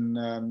Alexas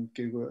and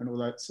Google and all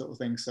that sort of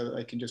thing, so that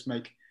they can just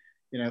make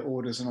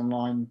orders and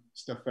online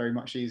stuff very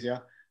much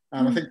easier.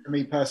 I think for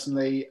me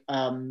personally,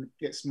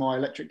 it's my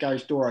electric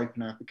garage door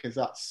opener, because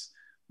that's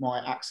my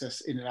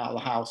access in and out of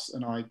the house,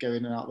 and I go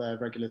in and out there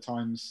regular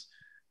times.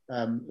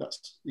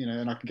 That's, you know,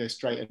 and I can go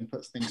straight and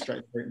put things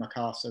straight in my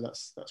car. So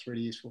that's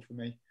really useful for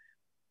me.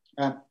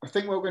 I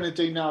think what we're going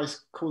to do now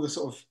is call the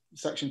sort of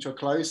section to a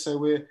close. So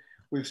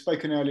we've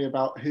spoken earlier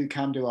about who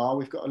Kandu are.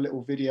 We've got a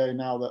little video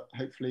now that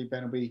hopefully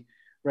Ben will be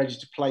ready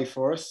to play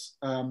for us.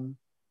 I'm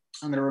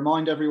going to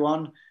remind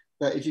everyone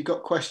that if you've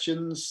got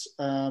questions,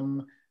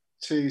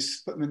 to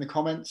put them in the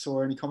comments,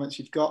 or any comments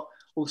you've got.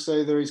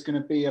 Also, there is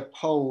going to be a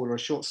poll or a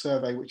short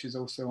survey, which is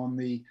also on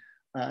the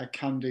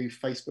Kandu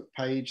Facebook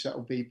page that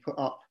will be put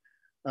up.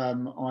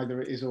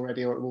 Either it is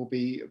already or it will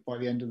be by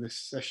the end of this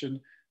session.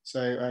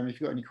 So if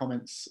you've got any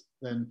comments,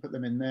 then put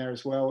them in there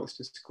as well. It's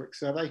just a quick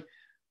survey.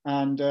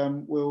 And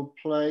we'll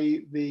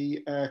play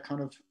the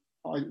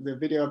the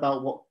video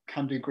about what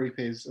Kandu Group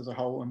is as a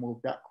whole, and we'll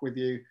be back with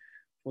you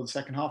for the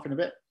second half in a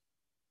bit.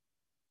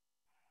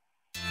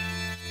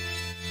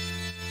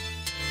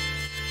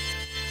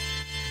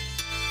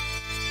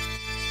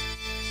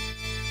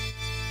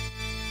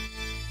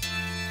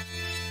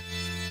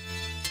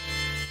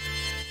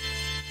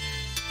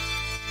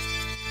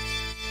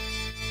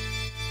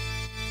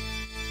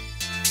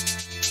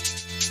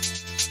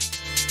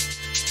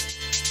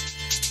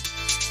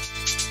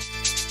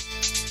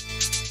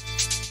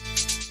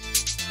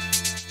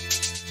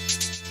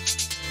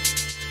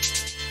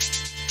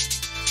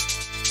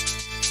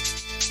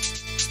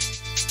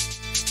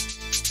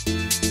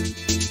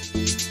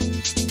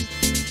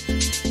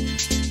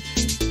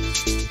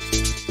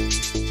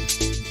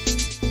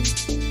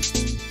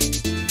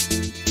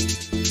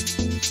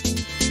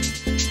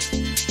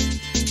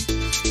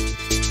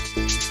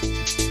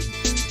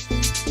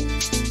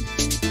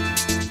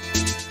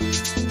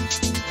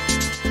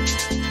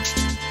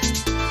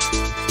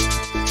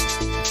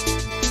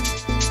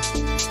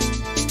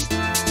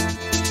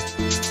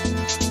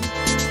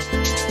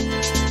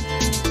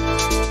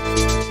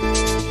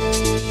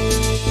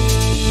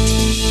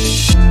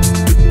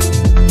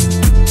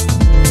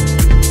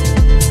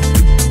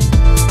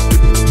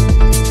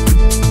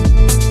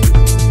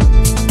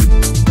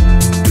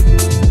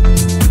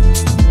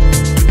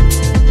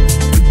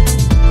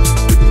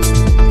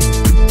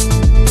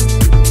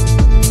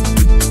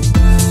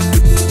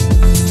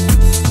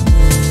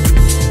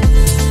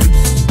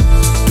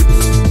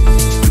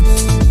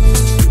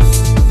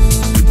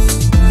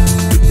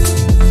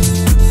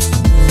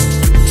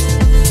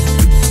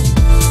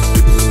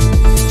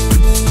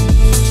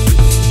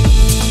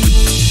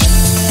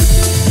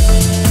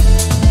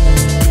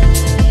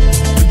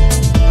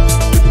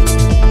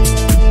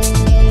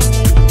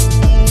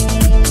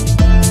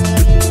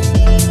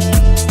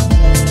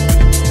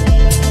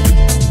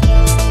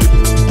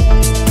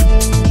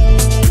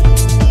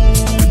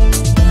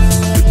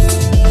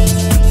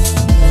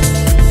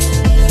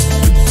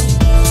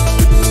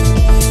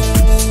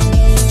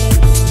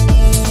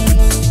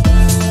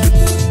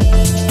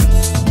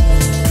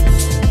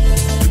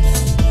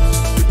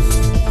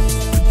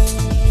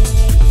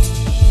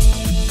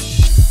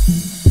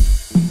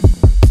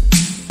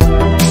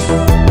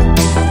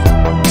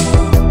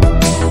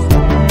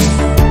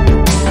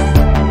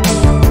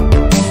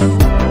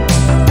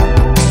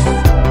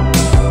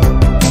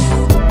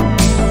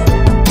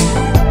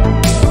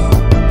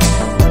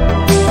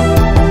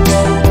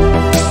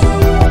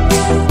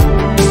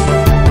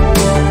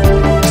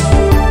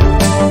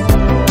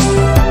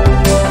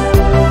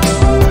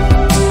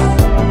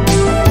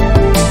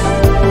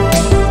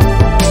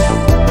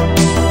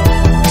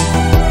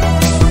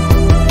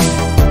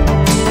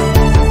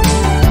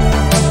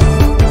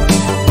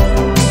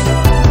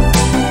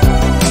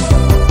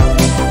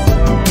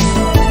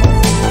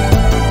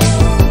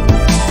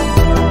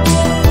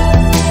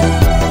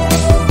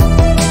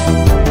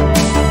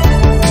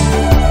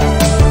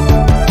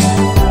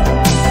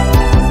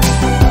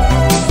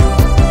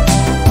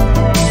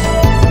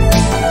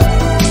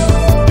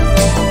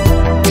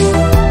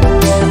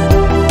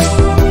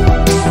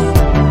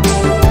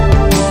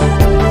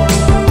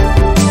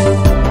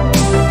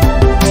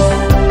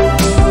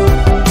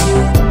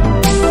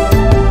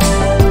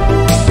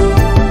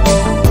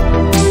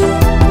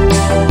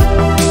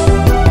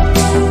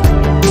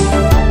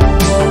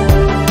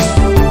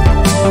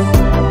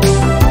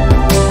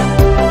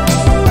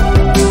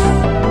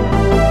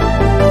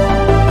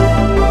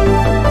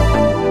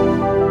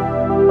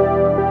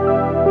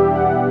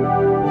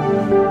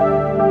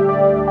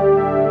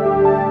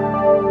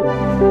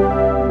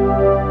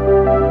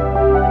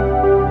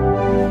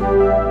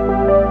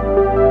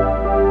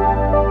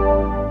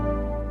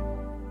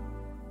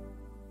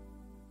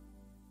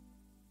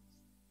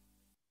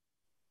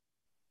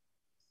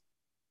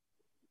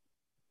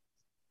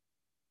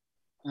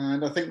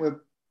 And I think we're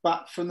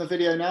back from the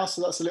video now.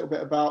 So that's a little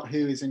bit about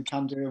who is in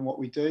Kandu and what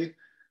we do.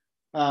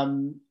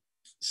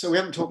 So we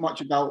haven't talked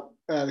much about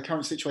the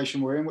current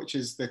situation we're in, which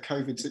is the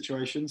COVID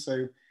situation.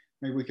 So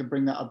maybe we can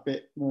bring that a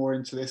bit more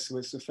into this. So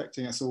it's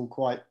affecting us all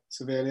quite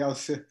severely,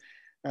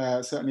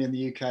 certainly in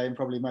the UK and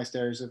probably most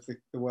areas of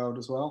the world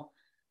as well.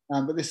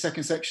 But this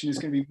second section is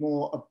going to be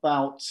more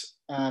about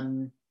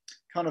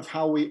kind of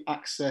how we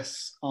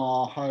access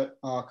our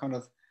kind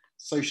of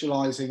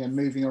socializing and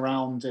moving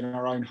around in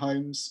our own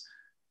homes.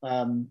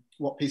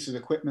 What pieces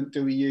of equipment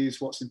do we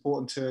use? What's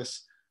important to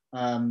us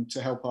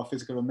to help our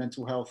physical and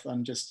mental health,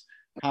 and just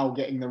how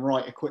getting the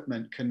right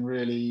equipment can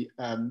really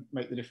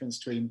make the difference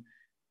between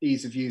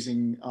ease of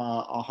using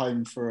our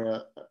home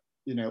for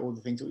all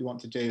the things that we want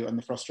to do, and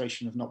the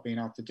frustration of not being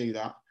able to do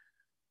that.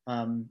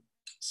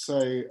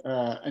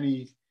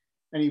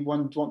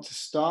 Anyone want to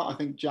start? I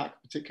think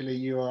Jack, particularly,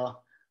 you are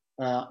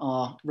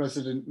our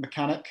resident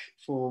mechanic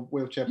for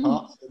wheelchair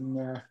parts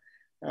and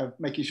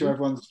making sure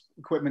everyone's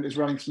equipment is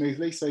running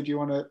smoothly. So do you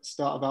want to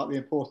start about the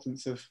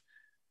importance of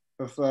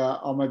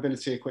our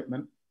mobility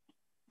equipment?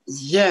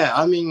 Yeah,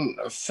 I mean,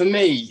 for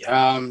me,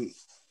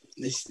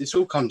 this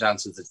all comes down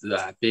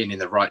to being in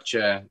the right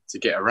chair to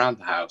get around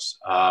the house.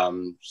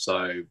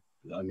 So,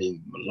 I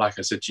mean, like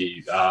I said to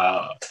you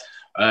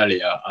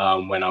earlier,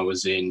 when I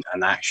was in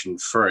an Action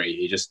 3,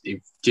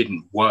 it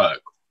didn't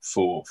work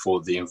for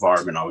the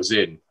environment I was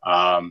in.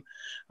 And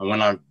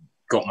when I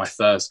got my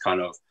first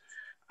kind of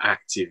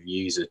active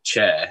user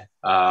chair,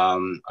 I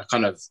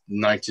kind of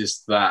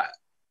noticed that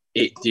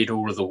it did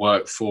all of the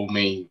work for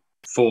me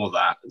for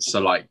that.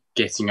 So like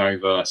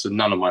so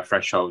none of my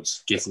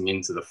thresholds getting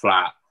into the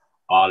flat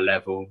are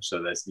level.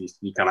 So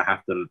you kind of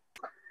have to,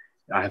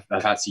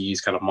 I've had to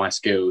use kind of my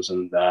skills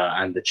and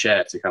the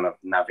chair to kind of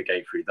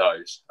navigate through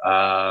those.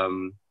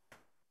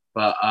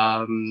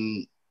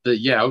 But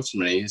yeah,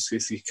 ultimately, I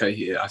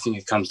think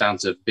it comes down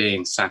to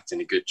being sat in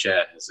a good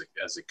chair as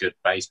a good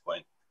base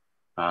point.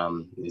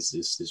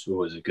 Is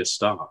always a good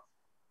start.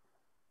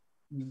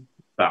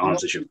 That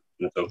answers your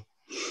question at all.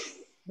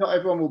 Not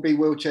everyone will be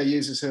wheelchair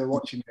users who are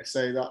watching this,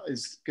 so that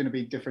is going to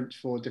be different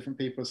for different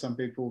people. Some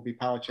people will be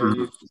power chair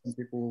users, some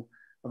people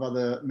have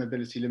other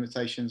mobility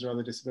limitations or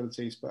other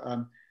disabilities. But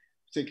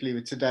particularly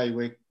with today,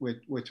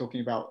 we're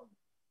talking about,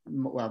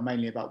 well,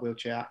 mainly about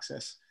wheelchair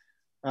access.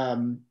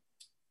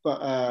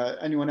 But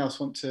anyone else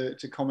want to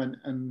comment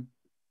on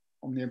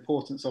the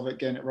importance of it,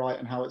 getting it right,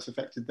 and how it's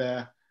affected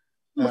their...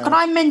 Can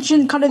I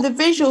mention kind of the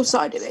visual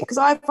side of it? Because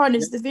I find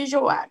it's the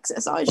visual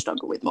access I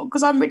struggle with more,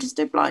 because I'm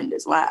registered blind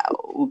as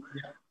well.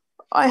 Yeah.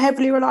 I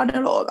heavily rely on a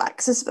lot of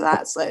access for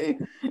that. So,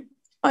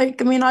 I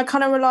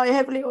kind of rely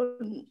heavily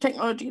on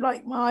technology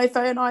like my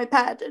iPhone,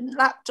 iPad, and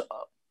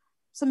laptop.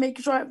 So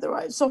making sure I have the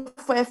right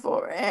software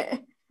for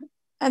it.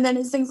 And then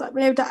it's things like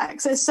being able to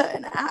access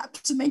certain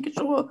apps and making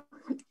sure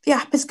the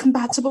app is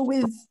compatible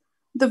with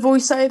the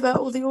voiceover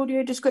or the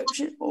audio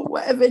description or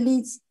whatever it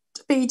needs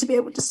to be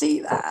able to see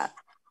that.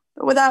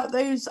 But without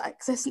those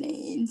access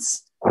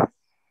needs,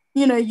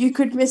 you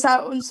could miss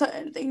out on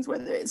certain things,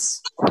 whether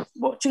it's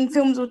watching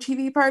films or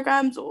TV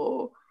programs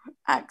or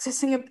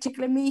accessing a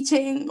particular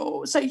meeting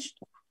or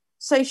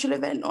social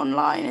event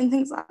online and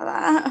things like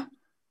that.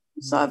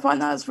 So I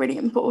find that's really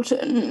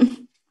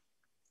important.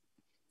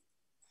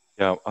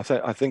 Yeah, I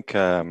think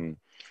I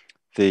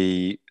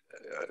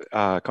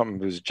can't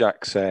remember, it was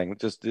Jack saying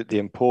just the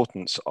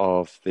importance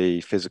of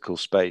the physical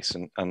space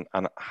and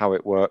how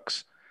it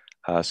works.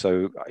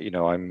 So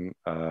I'm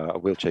a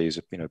wheelchair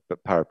user,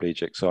 but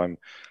paraplegic, so I'm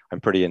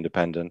pretty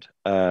independent.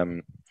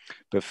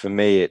 But for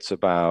me, it's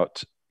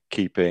about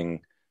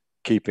keeping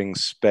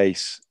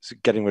space,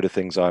 getting rid of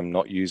things I'm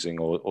not using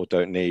or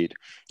don't need.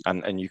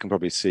 And you can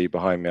probably see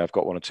behind me, I've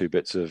got one or two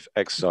bits of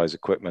exercise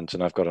equipment,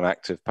 and I've got an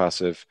active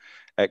passive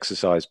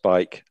exercise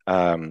bike.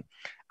 And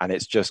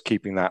it's just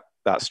keeping that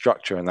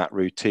structure and that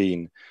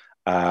routine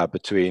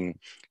between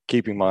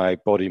keeping my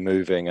body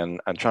moving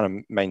and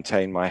trying to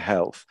maintain my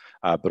health,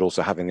 but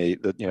also having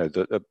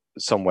the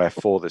somewhere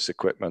for this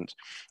equipment.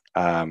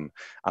 And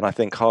I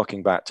think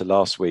harking back to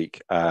last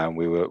week,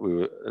 we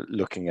were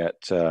looking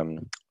at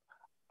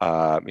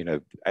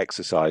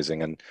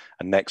exercising, and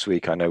next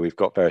week I know we've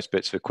got various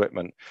bits of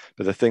equipment,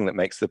 but the thing that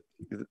makes the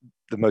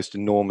most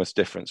enormous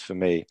difference for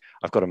me,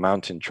 I've got a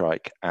mountain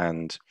trike,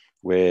 and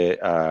we've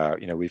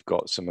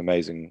got some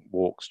amazing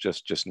walks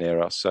just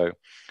near us. So,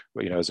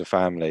 as a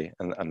family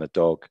and the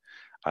dog,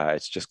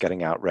 it's just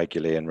getting out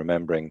regularly and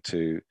remembering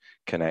to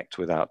connect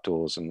with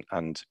outdoors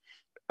and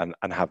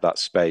have that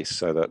space,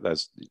 so that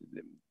there's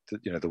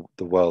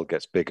the world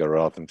gets bigger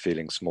rather than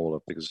feeling smaller,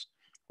 because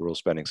we're all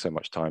spending so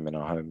much time in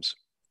our homes.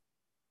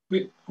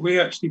 We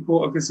actually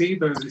bought a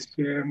gazebo this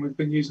year, and we've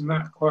been using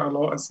that quite a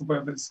lot as the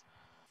weather's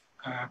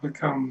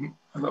become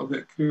a little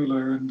bit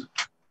cooler, and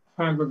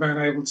find we've been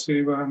able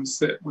to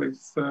sit with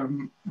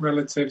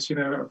relatives,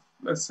 at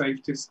a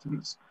safe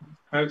distance.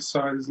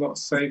 Outside is a lot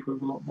safer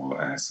with a lot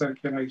more air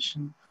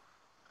circulation,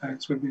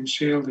 because we've been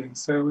shielding.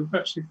 So we've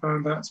actually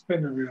found that's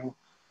been a real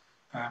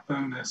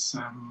bonus,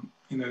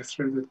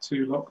 through the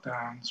 2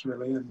 lockdowns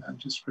really, and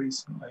just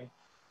recently.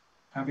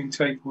 Having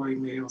takeaway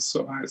meals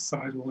sort of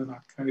outside all in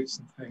our coats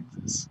and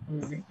things,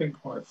 it's been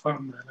quite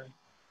fun, really.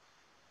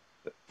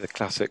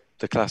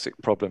 The classic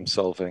problem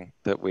solving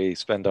that we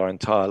spend our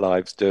entire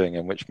lives doing,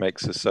 and which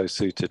makes us so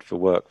suited for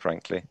work,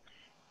 frankly.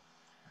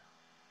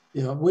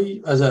 Yeah,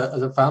 we as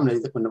a family,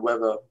 that when the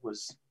weather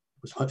was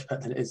much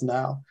better than it is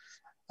now,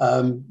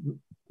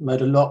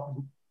 made a lot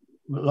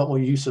lot more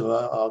use of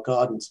our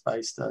garden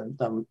space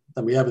than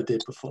we ever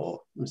did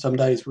before. And some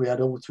days we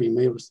had all 3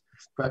 meals,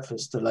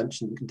 breakfast to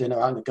lunch and dinner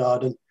out in the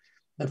garden.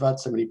 Never had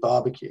so many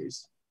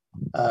barbecues.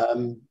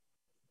 And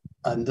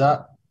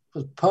that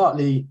was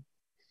partly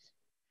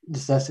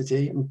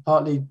necessity and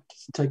partly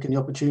taking the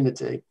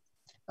opportunity.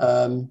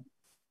 That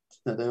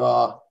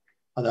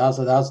there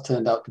has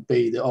turned out to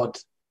be the odd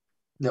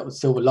little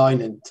silver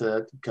lining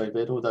to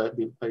COVID, although it'd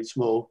be very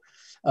small.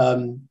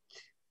 Of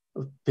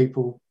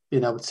people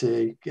being able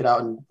to get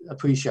out and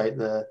appreciate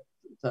their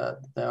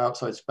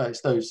outside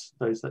space. Those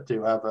that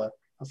do have are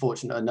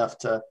fortunate enough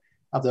to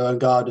have their own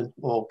garden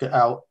or get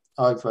out.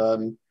 I've got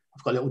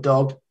a little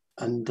dog,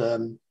 and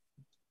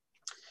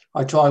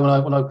I try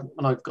when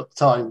I've got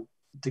time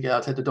to get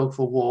out, take the dog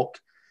for a walk,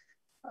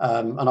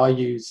 and I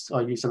use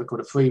something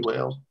called a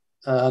freewheel.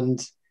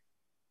 And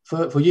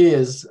for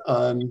years,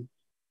 I'd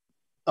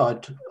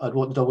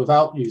walk the dog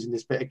without using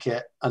this bit of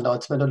kit, and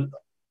I'd spend a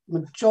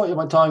majority of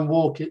my time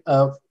walking,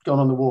 going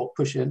on the walk,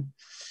 pushing,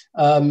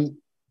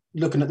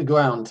 looking at the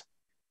ground,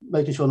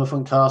 making sure on the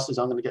front casters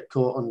I'm going to get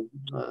caught on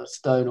a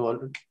stone or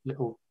a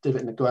little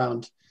divot in the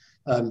ground,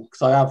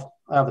 because I have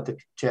had the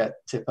chair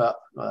tip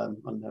up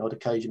on the odd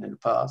occasion in the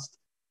past.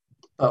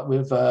 But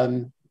with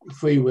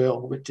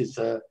freewheel, which is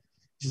a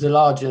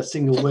larger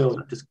single wheel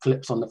that just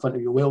clips on the front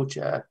of your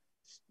wheelchair,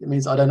 it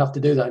means I don't have to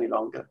do that any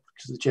longer,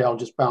 because the chair will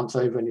just bounce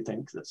over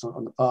anything that's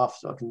on the path,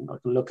 so I can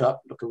look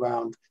up, look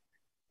around,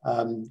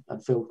 and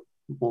feel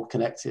more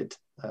connected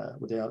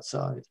with the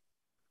outside.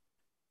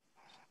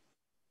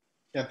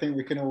 Yeah, I think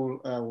we can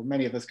all,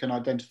 many of us can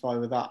identify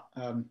with that.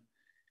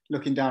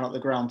 Looking down at the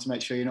ground to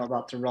make sure you're not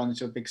about to run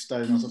into a big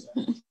stone or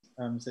something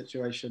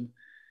situation.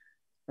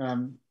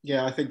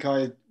 Yeah, I think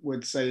I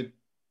would say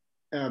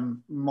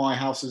my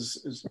house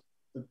has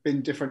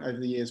been different over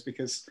the years,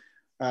 because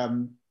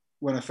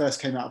when I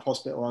first came out of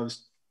hospital,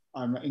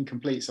 I'm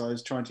incomplete, so I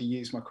was trying to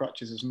use my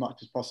crutches as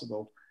much as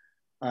possible.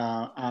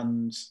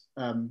 And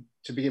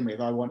to begin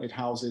with, I wanted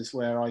houses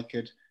where I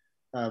could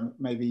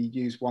maybe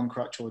use one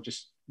crutch or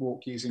just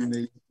walk using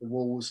the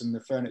walls and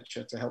the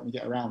furniture to help me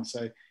get around.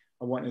 So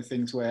I wanted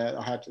things where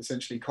I had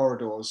essentially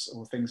corridors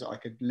or things that I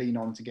could lean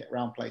on to get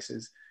around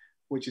places,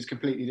 which is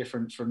completely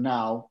different from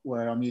now,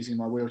 where I'm using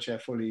my wheelchair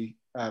fully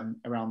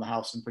around the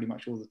house and pretty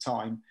much all the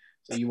time.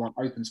 So you want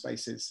open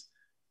spaces.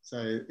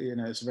 So,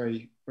 it's a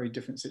very, very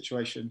different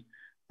situation.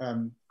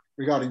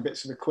 Regarding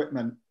bits of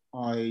equipment,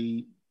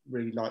 I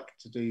really like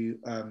to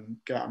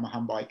go out on my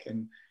handbike,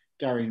 and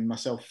Gary and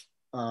myself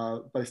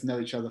both know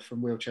each other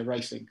from wheelchair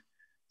racing.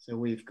 So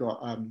we've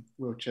got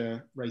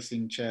wheelchair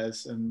racing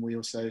chairs, and we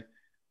also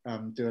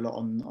do a lot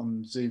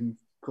on Zoom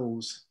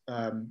calls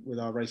with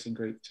our racing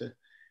group,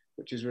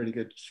 which is really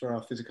good for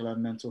our physical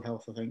and mental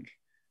health, I think.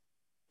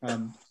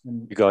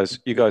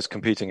 You guys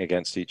competing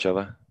against each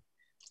other?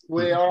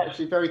 We are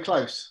actually very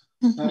close.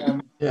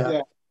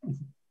 Yeah,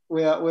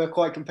 we're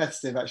quite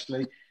competitive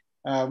actually.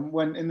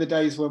 When in the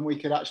days when we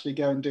could actually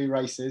go and do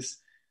races,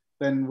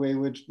 then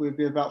we'd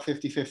be about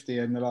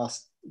 50-50 in the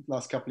last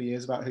couple of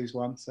years about who's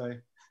won. So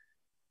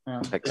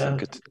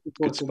excellent,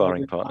 good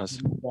sparring partners.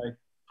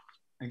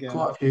 Again.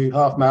 Quite a few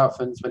half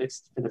marathons when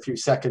it's been a few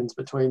seconds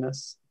between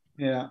us.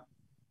 Yeah.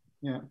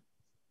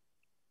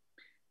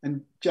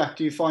 And Jack,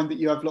 do you find that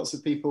you have lots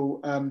of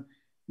people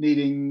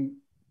needing,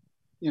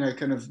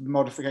 kind of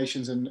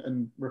modifications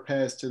and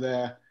repairs to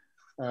their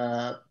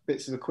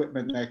bits of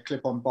equipment, their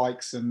clip-on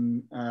bikes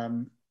and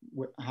hand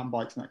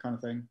bikes and that kind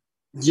of thing?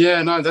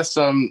 Yeah, no, that's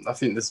I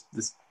think there's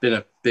been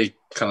a big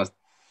kind of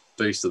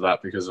boost of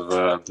that because of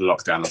the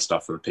lockdown and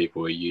stuff, where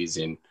people are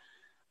using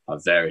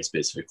various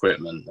bits of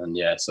equipment, and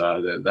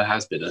so there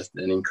has been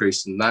an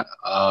increase in that.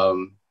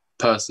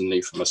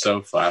 Personally, for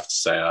myself, I have to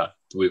say,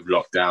 with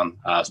lockdown,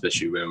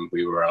 especially when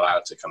we were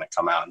allowed to kind of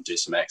come out and do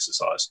some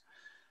exercise,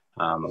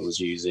 I was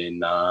using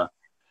my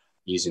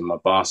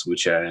bicycle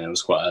chair, and it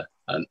was quite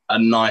a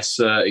nice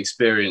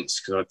experience,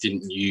 because I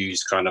didn't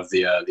use kind of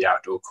the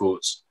outdoor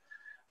courts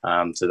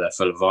to their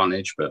full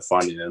advantage, but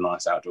finding a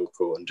nice outdoor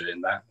court and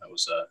doing that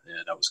was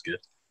good.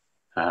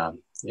 And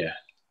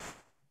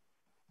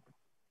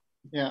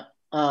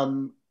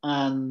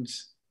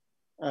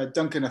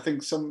Duncan, I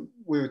think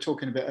we were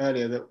talking a bit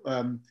earlier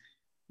that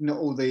not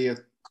all the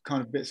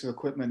kind of bits of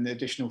equipment, the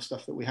additional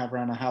stuff that we have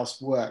around our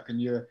house work, and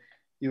you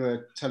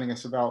were telling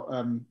us about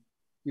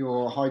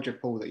your hydro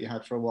pool that you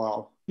had for a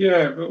while.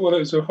 Yeah, well, it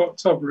was a hot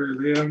tub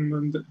really,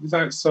 and it was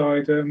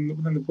outside.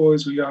 When the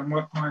boys were young,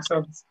 one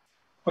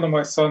of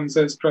my sons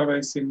has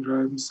Dravet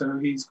syndrome, so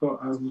he's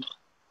got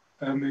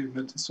a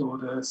movement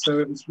disorder. So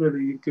it was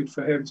really good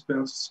for him to be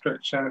able to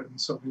stretch out and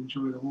sort of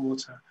enjoy the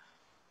water.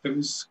 It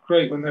was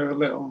great when they were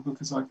little,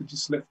 because I could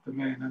just lift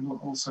them in, and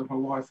also my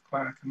wife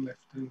Claire can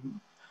lift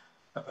in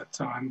at that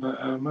time.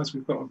 But as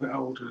we've got a bit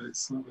older,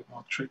 it's a little bit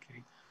more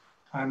tricky,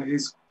 and it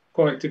is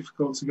quite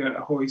difficult to get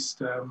a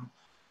hoist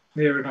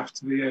near enough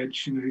to the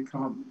edge. You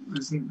can't.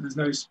 There's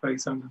no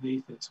space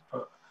underneath it to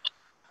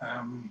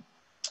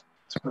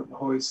put the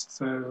hoist.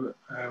 So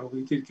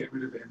we did get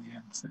rid of it in the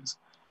end. So it's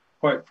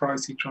quite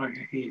pricey trying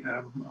to heat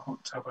a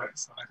hot tub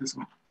outside as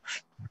well.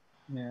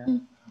 Yeah.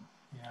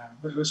 Yeah,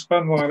 but it was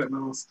fun while it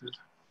lasted.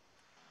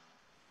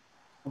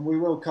 And we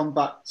will come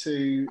back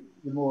to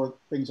the more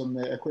things on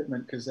the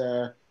equipment because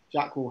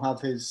Jack will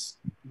have his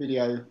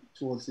video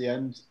towards the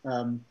end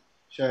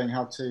showing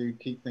how to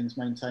keep things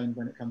maintained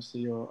when it comes to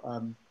your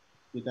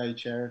day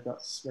chair, if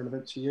that's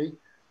relevant to you.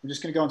 I'm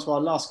just going to go on to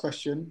our last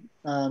question,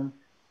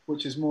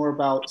 which is more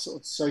about sort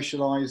of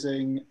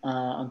socialising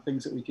and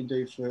things that we can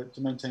do to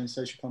maintain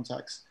social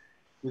contacts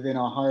within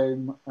our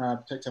home,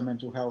 protect our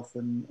mental health,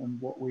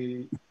 and what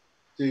we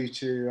do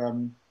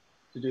to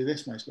do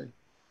this mostly.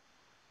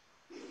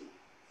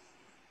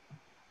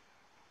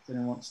 Does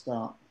anyone want to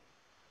start?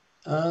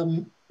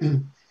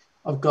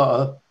 I've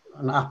got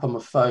an app on my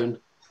phone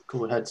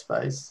called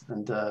Headspace,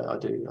 and I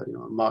do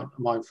a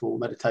mindful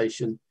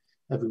meditation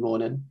every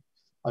morning.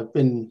 I've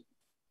been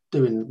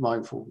doing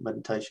mindful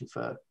meditation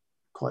for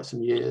quite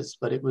some years,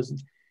 but it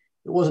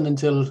wasn't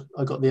until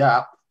I got the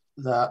app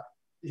that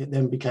it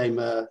then became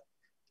a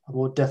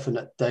more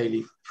definite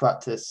daily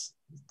practice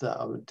that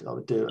I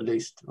would do at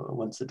least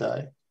once a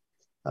day.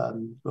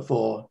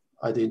 Before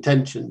I had the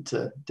intention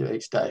to do it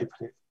each day,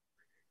 but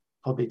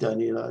probably done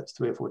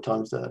 3 or 4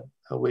 times a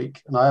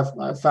week, and I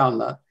have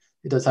found that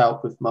it does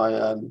help with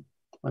my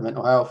my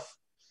mental health.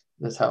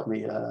 It does help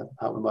me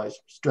help with my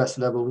stress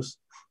levels.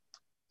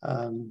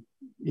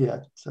 Yeah,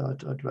 so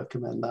I'd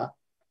recommend that.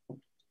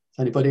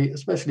 Anybody,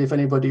 especially if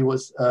anybody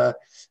has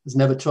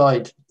never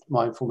tried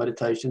mindful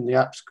meditation, the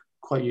app's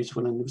quite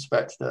useful in the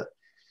respect that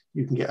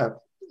you can get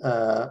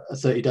a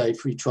 30-day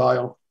free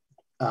trial,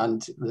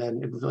 and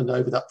then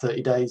over that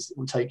 30 days, it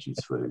will take you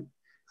through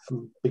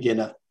from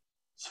beginner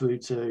through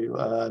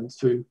to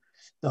through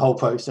the whole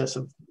process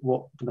of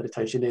what the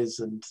meditation is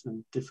and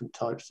different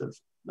types of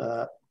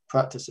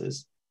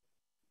practices.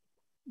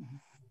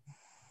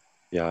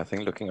 Yeah, I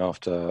think looking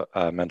after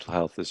mental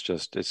health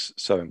is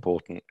so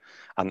important,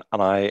 and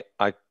I'm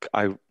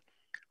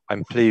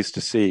pleased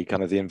to see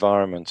kind of the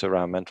environment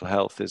around mental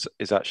health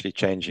is actually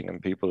changing,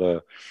 and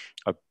people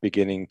are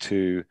beginning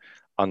to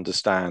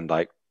understand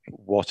like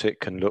what it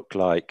can look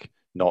like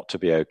not to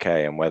be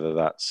okay, and whether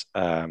that's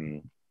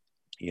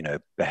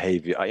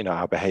behavior,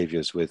 our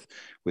behaviors with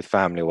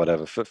family or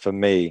whatever. For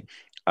me,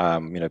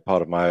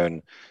 part of my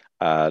own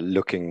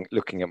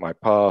looking at my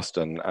past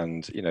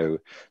and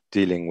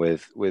dealing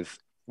with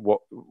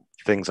what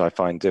things I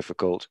find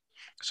difficult.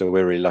 So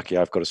we're really lucky.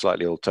 I've got a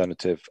slightly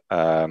alternative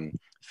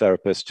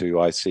therapist who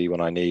I see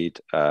when I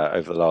need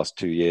over the last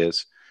 2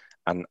 years,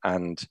 and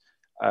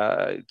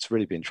it's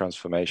really been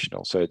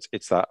transformational. So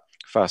it's that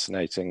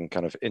fascinating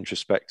kind of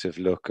introspective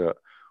look at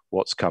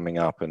what's coming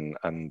up and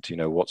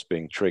what's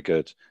being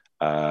triggered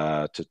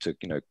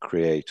to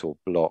create or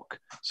block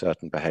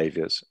certain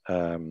behaviors.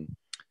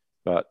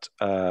 But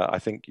I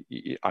think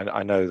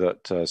I know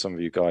that some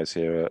of you guys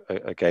here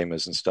are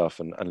gamers and stuff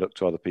and look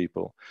to other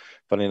people.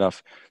 Funny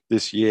enough,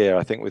 this year,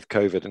 I think with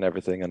COVID and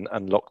everything and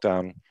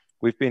lockdown,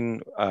 we've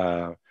been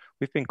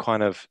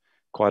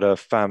quite a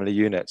family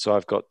unit. So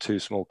I've got 2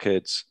 small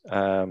kids,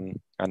 and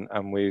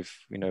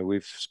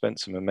we've spent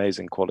some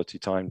amazing quality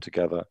time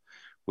together,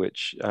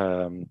 which,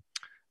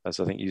 as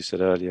I think you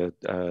said earlier,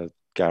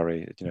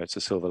 Gary, it's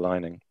a silver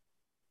lining.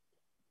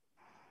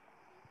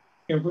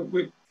 Yeah,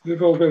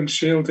 we've all been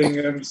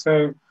shielding,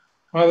 so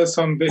my other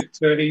son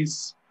Victor,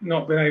 he's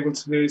not been able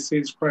to see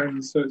his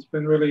friends, so it's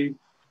been really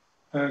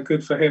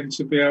good for him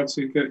to be able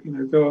to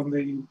go on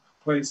the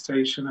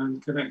PlayStation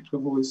and connect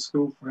with all his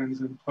school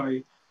friends and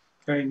play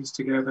games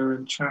together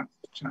and chat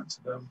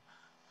to them.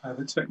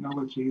 The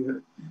technology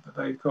that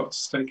they've got to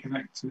stay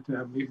connected,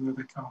 even though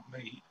they can't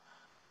meet,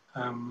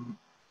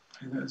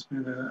 has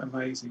been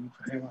amazing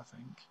for him, I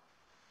think.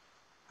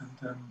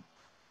 And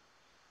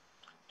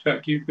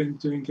Jack, you've been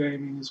doing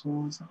gaming as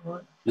well, is that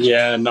right?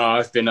 Yeah, no,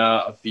 I've been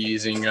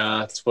using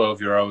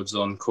 12-year-olds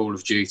on Call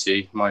of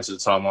Duty most of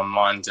the time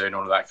online, doing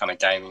all of that kind of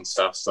gaming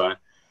stuff. So,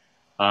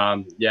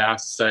 yeah, I have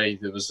to say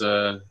there was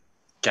a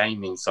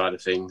gaming side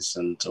of things,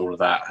 and all of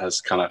that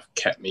has kind of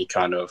kept me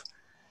kind of,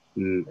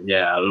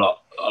 a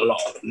lot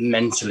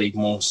mentally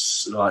more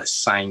like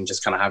sane,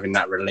 just kind of having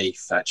that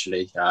relief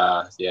actually.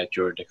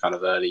 During the kind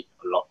of early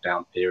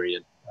lockdown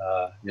period,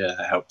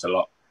 it helped a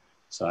lot.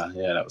 So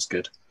yeah, that was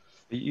good.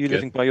 Are you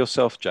living by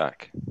yourself,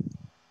 Jack?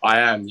 I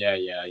am,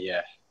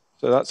 yeah.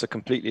 So that's a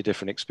completely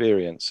different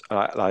experience.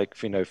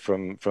 From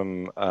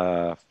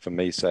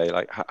me, say,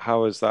 like,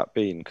 how has that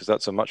been? Because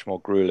that's a much more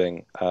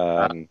grueling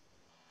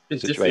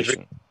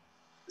situation.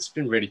 It's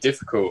been really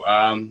difficult.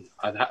 I've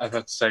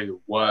had to say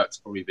work's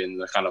probably been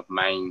the kind of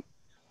my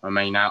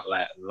main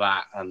outlet,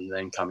 that, and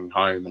then coming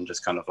home and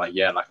just kind of like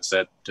I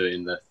said,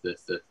 doing the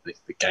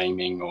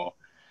gaming or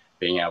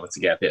being able to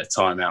get a bit of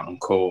time out on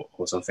court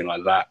or something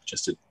like that,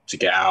 just to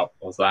get out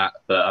of that.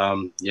 But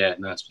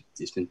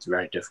it's been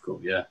very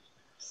difficult. Yeah.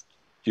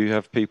 Do you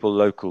have people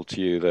local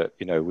to you that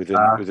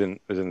within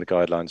the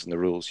guidelines and the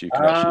rules you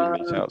can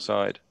actually meet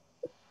outside?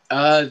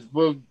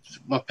 Well,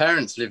 my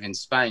parents live in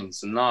Spain,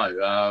 so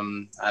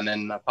no. And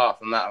then apart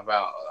from that,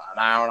 about an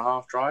hour and a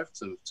half drive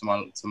to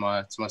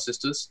my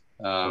sisters.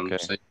 Okay.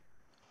 So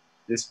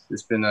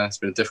it's been a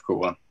difficult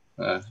one.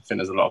 I think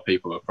there's a lot of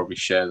people that probably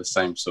share the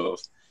same sort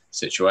of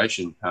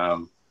situation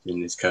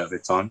in these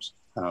COVID times.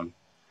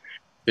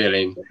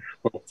 Feeling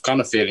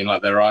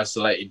like they're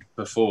isolated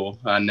before,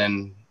 and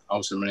then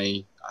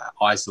ultimately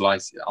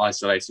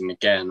isolating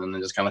again, and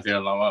then just kind of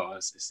feeling like, well,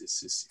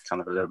 it's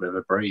kind of a little bit of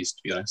a breeze,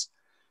 to be honest.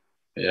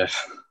 Yeah.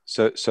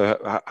 So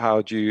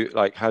how do you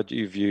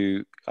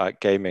view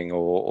gaming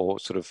or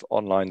sort of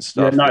online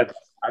stuff? Yeah, no,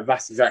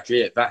 that's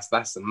exactly it. That's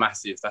been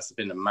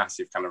a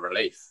massive kind of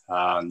relief.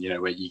 Where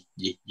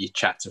you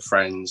chat to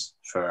friends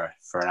for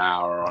an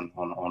hour on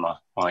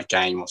a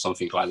game or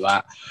something like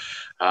that.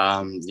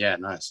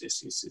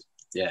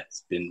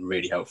 It's been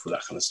really helpful,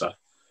 that kind of stuff.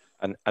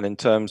 And in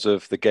terms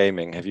of the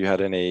gaming, have you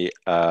had any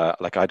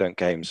I don't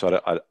game, so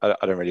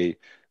I don't really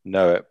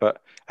know it,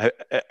 but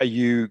are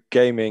you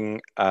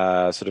gaming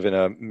sort of in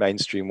a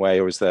mainstream way,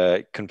 or is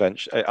there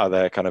are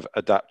there kind of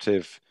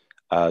adaptive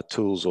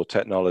tools or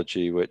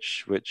technology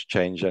which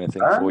change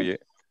anything for you?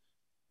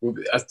 Well,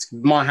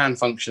 my hand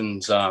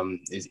functions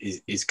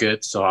is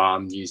good, so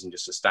I'm using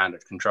just a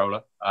standard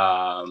controller.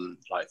 But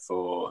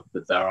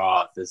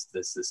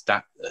there's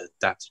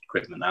adapted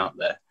equipment out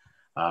there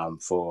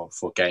for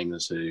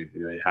gamers who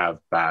have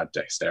bad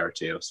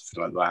dexterity or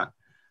something like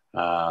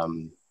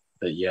that.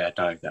 But yeah,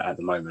 no, at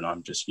the moment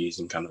I'm just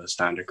using kind of a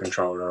standard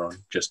controller on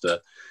just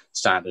a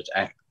standard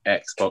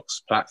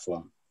Xbox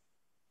platform.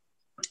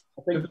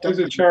 I think there's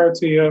a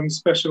charity,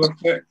 Special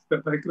Effects,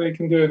 that they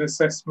can do an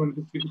assessment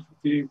if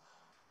you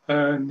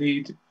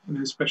need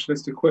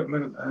specialist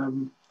equipment,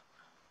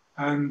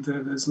 and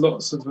there's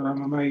lots of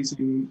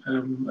amazing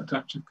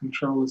adaptive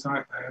controllers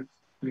out there.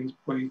 Things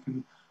where you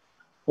can,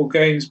 or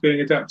games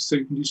being adapted, so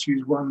you can just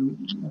use one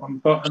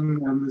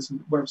button. And there's a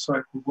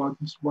website called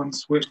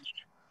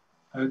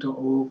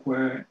OneSwitch.org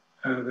where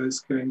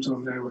there's games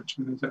on there which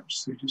are adapted,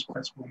 so you just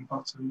press one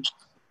button.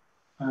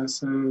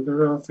 So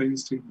there are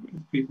things if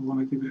people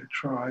want to give it a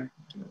try.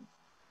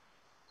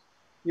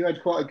 You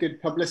had quite a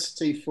good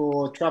publicity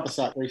for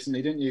Trabersac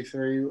recently, didn't you?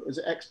 Through, was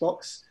it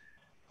Xbox?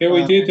 Yeah,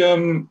 we did.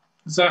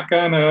 Zach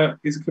Anna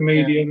is a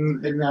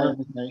comedian in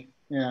the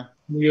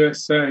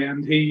USA,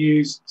 and he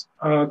used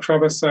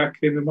Trabersac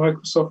in the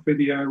Microsoft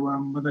video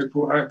when they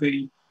brought out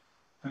the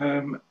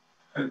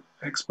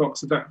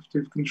Xbox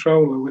Adaptive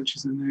Controller, which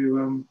is a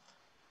new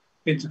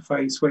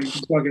interface where you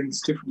can plug in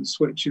different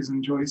switches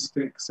and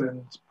joysticks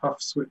and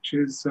puff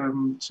switches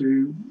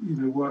to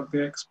work the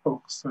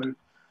Xbox. So.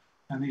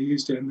 And he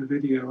used it in the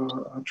video,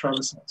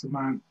 Trabersac, to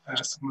mount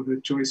some of the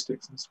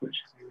joysticks and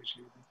switches he was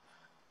using.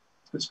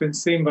 So it's been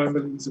seen by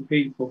millions of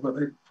people, but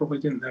they probably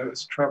didn't know it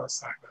was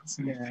Trabersac.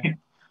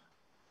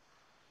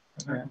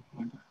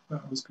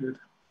 That was good.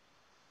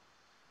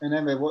 And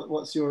Emma,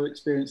 what's your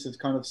experience of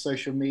kind of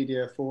social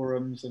media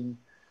forums and?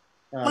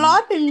 Well,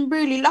 I've been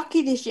really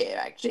lucky this year,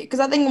 actually, because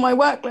I think my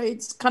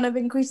workload's kind of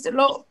increased a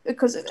lot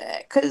because of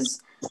it.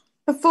 Because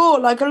before,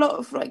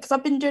 because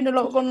I've been doing a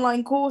lot of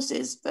online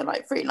courses for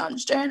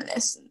freelance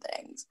journalists and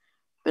things,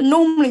 but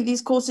normally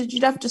these courses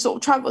you'd have to sort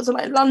of travel to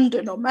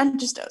London or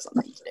Manchester or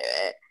something to do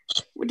it,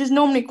 which is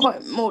normally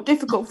quite more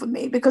difficult for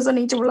me because I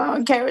need to rely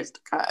on carers to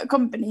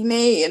accompany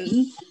me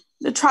and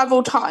the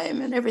travel time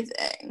and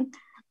everything.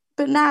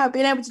 But now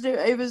being able to do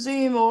it over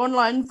Zoom or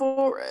online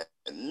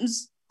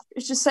forums,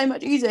 it's just so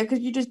much easier because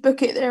you just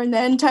book it there and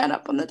then turn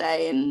up on the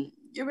day and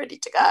you're ready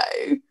to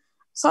go.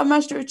 So I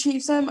managed to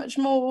achieve so much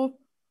more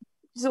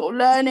sort of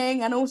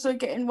learning and also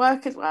getting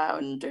work as well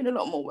and doing a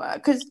lot more work,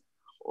 because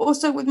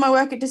also with my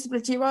work at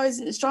Disability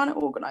Horizons, trying to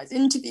organise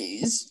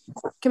interviews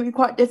can be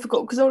quite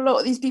difficult because a lot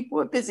of these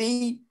people are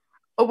busy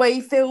away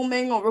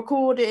filming or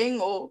recording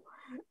or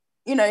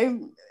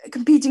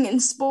competing in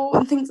sport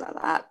and things like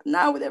that. But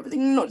now with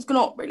everything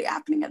not really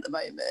happening at the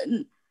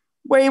moment,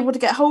 we're able to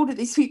get hold of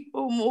these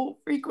people more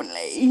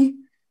frequently.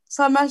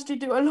 So I managed to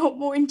do a lot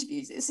more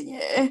interviews this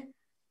year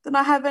than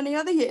I have any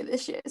other year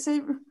this year.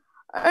 So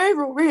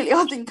overall, really,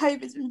 I think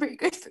COVID's been pretty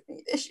good for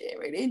me this year,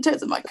 really, in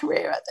terms of my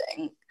career, I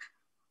think.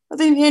 I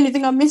think the only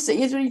thing I'm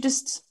missing is really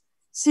just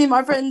seeing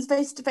my friends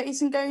face to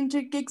face and going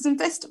to gigs and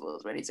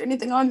festivals, really. It's the only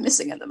thing I'm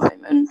missing at the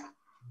moment.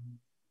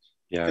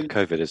 Yeah,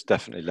 COVID has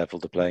definitely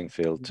leveled the playing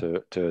field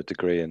to a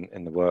degree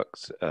in the work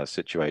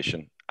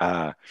situation.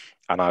 And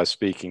I was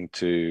speaking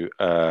to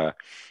a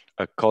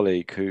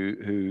colleague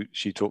who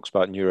she talks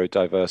about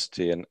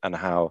neurodiversity and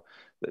how,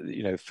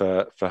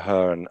 for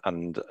her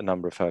and a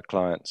number of her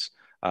clients,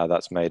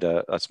 that's made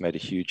a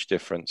huge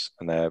difference,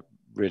 and they're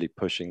really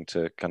pushing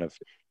to kind of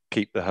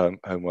keep the home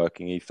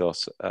working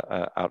ethos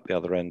out the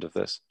other end of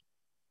this.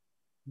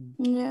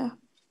 Yeah,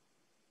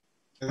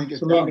 I think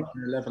it's definitely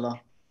a leveler.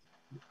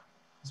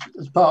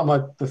 As part of my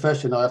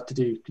profession, I have to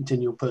do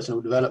continual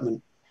personal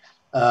development,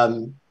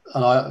 and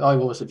I've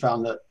also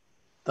found that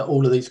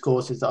all of these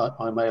courses that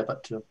I may have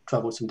had to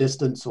travel some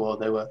distance, or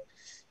they were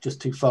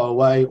just too far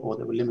away, or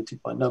they were limited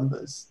by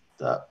numbers,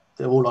 that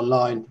they're all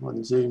online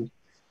on Zoom.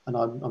 And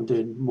I'm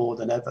doing more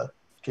than ever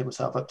to keep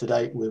myself up to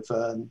date with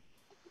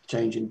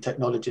changing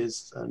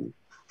technologies and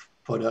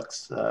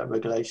products,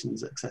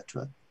 regulations,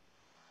 etc.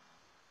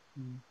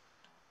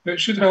 It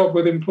should help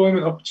with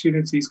employment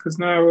opportunities, because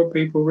now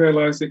people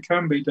realise it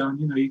can be done.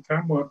 You know, you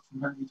can work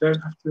from home. You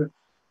don't have to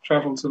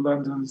travel to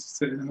London and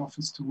sit in an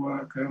office to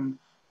work.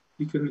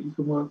 You can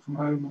work from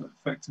home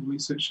effectively.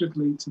 So it should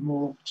lead to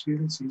more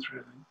opportunities,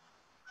 really,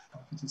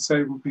 for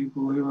disabled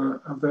people who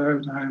are of their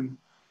own home,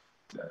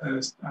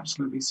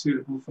 absolutely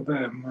suitable for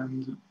them,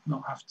 and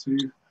not have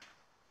to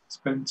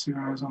spend 2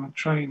 hours on a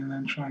train and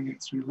then try and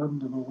get through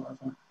London or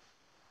whatever.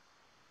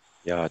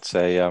 Yeah, I'd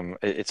say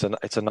it's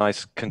a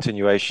nice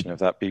continuation of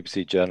that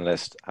BBC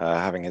journalist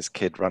having his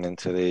kid run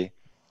into the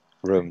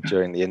room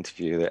during the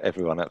interview that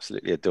everyone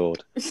absolutely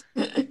adored.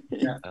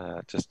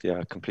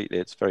 Completely.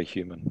 It's very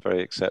human,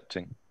 very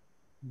accepting.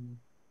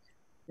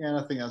 Yeah, and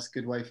I think that's a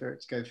good way for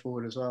it to go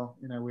forward as well.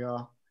 You know, we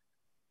are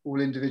all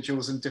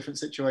individuals in different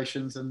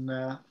situations, and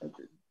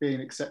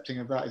being accepting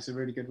of that is a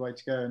really good way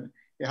to go. And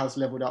it has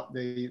leveled up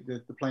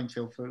the playing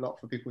field for a lot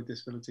for people with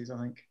disabilities, I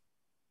think.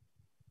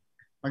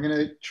 I'm going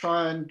to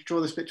try and draw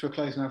this bit to a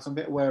close now, so I'm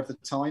a bit aware of the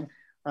time.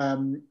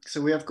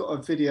 So we have got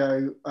a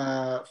video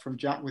from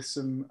Jack with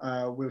some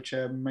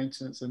wheelchair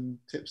maintenance and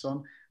tips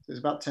on. So it's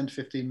about 10 to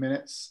 15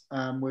 minutes.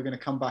 We're going to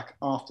come back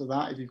after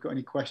that. If you've got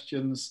any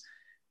questions,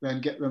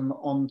 then get them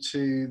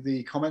onto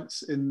the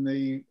comments in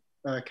the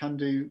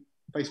Kandu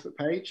Facebook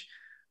page.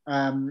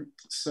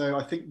 So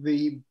I think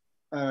the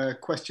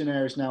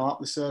questionnaire is now up,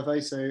 the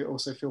survey. So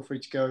also feel free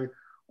to go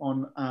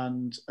on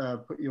and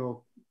put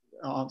your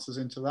answers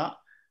into that.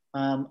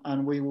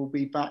 And we will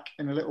be back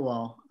in a little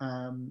while,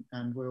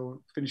 and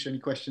we'll finish any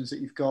questions that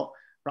you've got,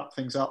 wrap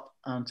things up,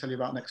 and tell you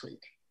about next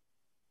week.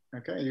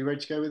 Okay, are you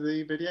ready to go with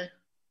the video?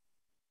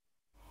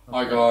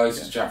 Hi guys,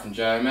 it's Jack from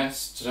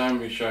JMS. Today I'm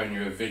going to be showing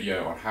you a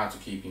video on how to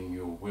keeping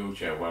your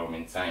wheelchair well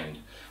maintained.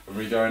 We're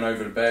going to be going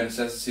over the bare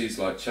necessities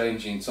like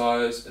changing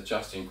tyres,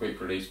 adjusting quick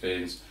release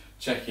pins,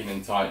 checking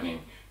and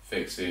tightening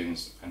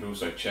fixings, and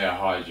also chair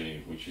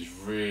hygiene, which is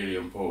really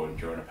important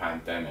during a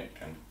pandemic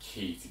and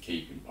key to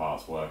keeping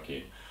parts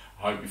working.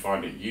 I hope you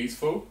find it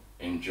useful.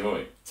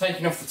 Enjoy.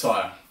 Taking off the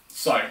tyre.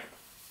 So,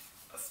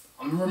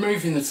 I'm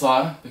removing the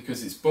tyre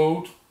because it's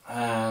bald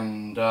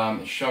and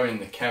it's showing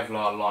the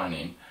Kevlar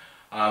lining.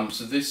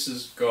 So this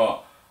has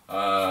got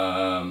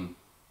a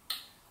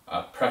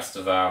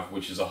Presta valve,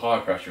 which is a high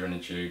pressure in the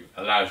tube,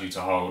 allows you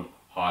to hold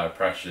higher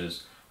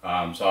pressures. So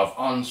I've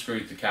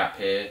unscrewed the cap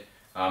here.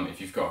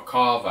 If you've got a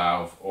car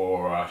valve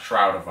or a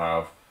shrouder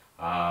valve,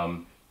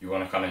 you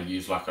want to kind of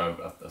use like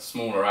a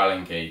smaller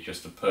Allen key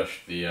just to push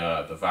the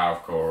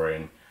valve core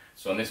in.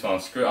 So on this one,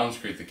 I've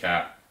unscrewed the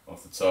cap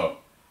off the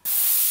top. I'm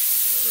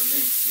going to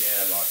release the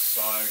air like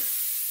so.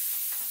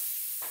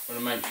 You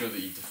want to make sure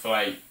that you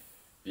deflate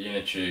the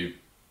inner tube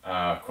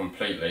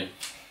completely.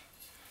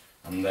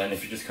 And then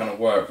if you just kind of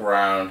work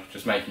around,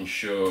 just making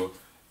sure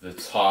the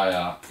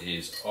tyre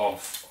is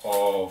off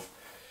of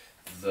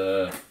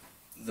the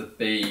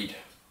bead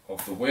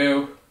of the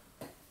wheel,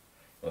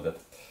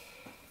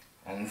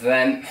 and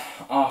then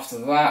after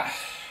that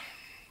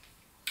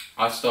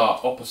I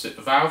start opposite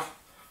the valve.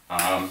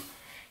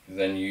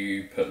 Then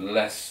you put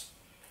less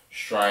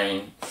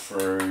strain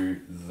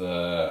through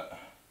the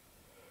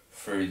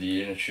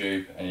inner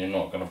tube, and you're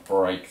not going to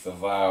break the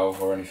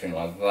valve or anything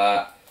like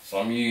that. So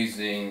I'm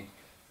using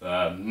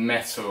the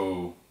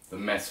metal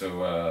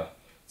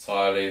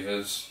tyre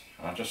levers.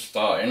 I'm just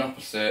starting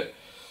opposite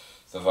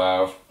the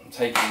valve. I'm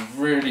taking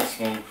really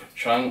small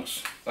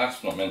chunks.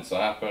 That's not meant to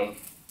happen.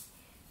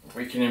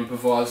 We can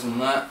improvise on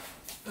that.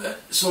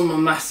 It's on my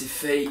massive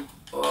feet.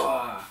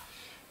 Oh, I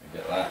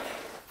get that.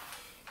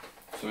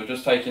 So we're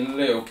just taking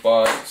little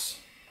bites,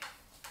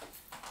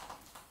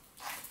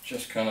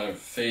 just kind of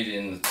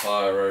feeding the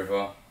tyre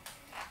over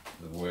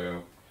the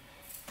wheel.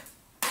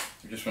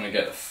 We just want to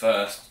get the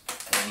first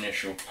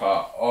initial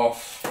part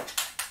off.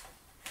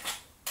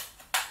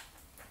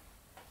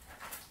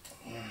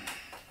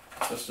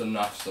 Just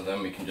enough so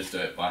then we can just do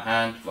it by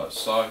hand, like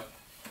so.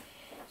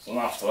 So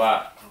after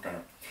that, I'm going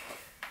to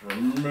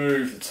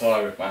remove the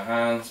tyre with my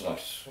hands, like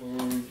so.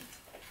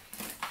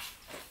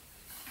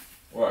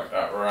 Work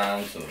that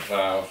around to the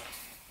valve,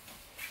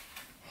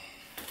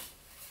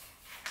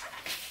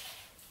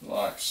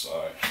 like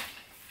so.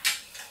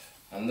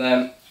 And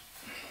then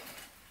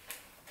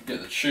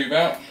get the tube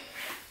out.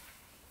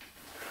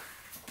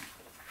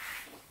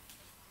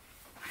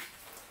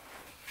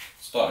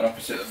 Starting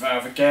opposite the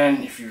valve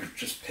again. If you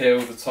just peel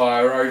the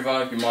tyre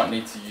over, you might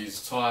need to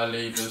use tyre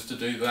levers to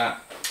do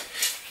that.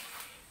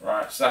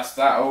 Right, so that's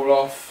that all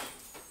off.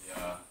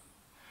 Yeah.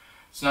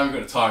 So now we've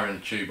got the tyre and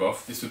the tube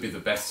off. This would be the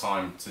best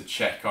time to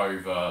check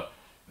over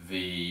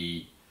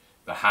the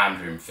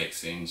handroom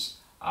fixings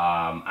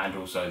and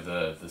also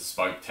the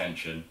spoke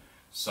tension.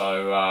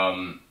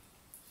 So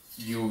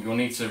you'll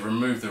need to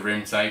remove the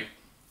rim tape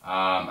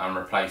and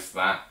replace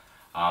that.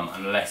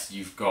 Unless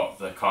you've got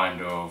the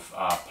kind of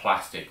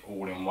plastic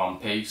all in one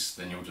piece,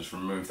 then you'll just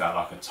remove that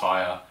like a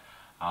tyre,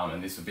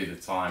 and this would be the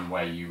time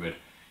where you would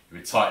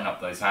tighten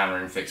up those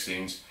handroom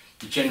fixings.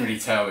 You generally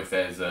tell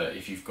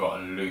if you've got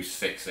a loose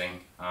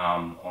fixing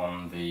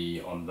on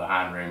the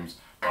handrooms,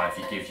 but if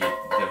you give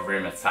the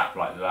rim a tap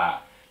like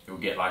that, you'll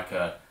get like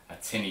a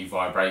tinny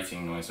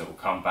vibrating noise that will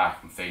come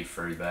back and feed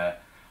through there,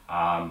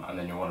 and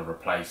then you want to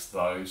replace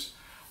those.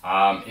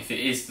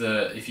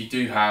 If you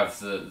do have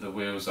the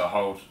wheels that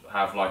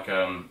have like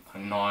a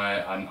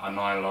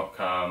nylock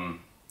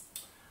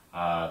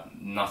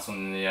nut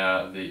on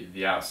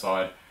the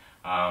outside,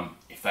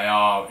 if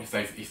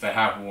they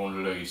have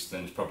worn loose,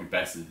 then it's probably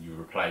better that you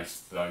replace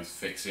those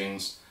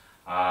fixings.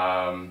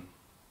 And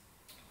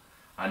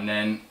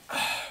then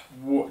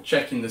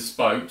checking the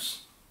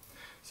spokes.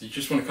 So you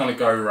just want to kind of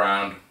go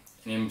around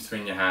and in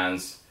between your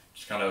hands,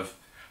 just kind of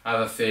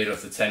have a feel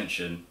of the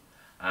tension,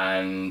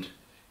 and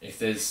if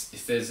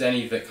there's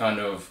any that kind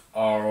of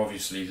are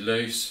obviously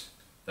loose,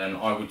 then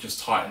I would just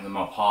tighten them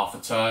up half a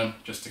turn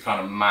just to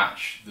kind of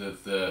match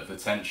the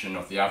tension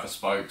of the other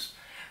spokes.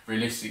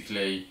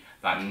 Realistically,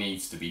 that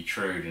needs to be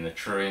trued in a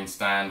truing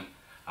stand,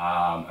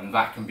 and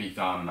that can be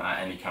done at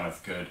any kind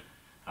of good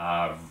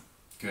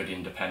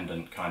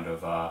independent kind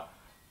of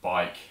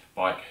bike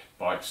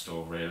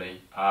store,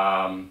 really,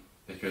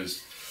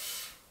 because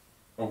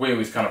a wheel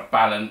is kind of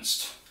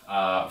balanced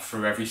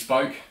through every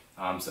spoke.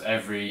 So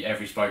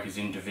every spoke is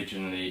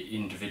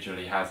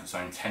individually has its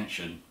own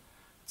tension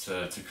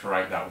to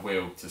create that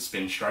wheel to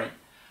spin straight.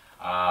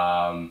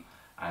 And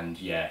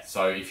yeah,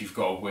 so if you've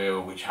got a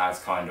wheel which has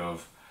kind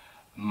of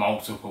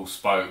multiple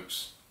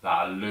spokes that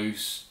are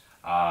loose,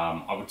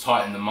 I would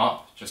tighten them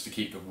up just to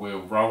keep the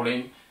wheel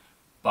rolling.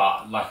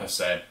 But like I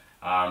said,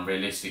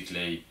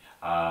 realistically,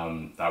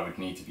 that would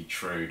need to be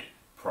trued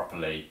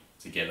properly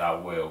to get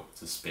that wheel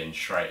to spin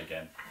straight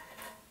again.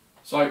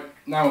 So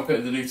now we're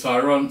putting the new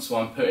tyre on, so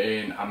I'm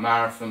putting a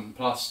Marathon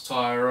Plus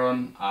tyre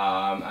on.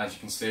 As you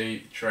can see,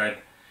 the tread,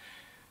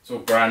 it's all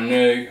brand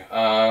new,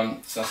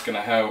 so that's going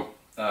to help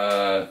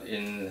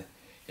in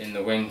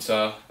the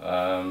winter,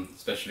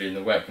 especially in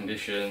the wet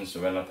conditions,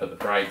 so when I put the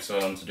brakes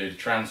on to do the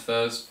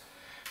transfers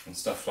and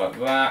stuff like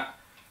that.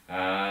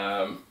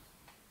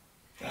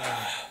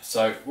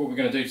 So what we're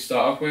going to do to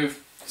start off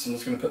with, so I'm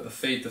just going to put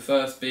the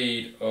first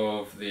bead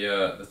of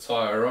the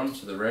tyre on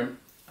to the rim.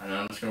 And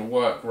I'm just going to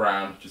work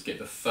round, just get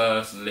the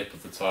first lip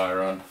of the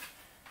tyre on.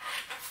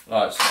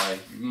 Like I say,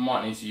 you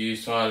might need to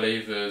use tyre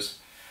levers.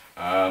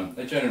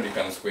 They're generally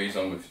kind of squeeze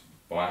on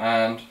by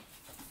hand.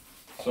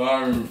 So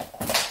I'm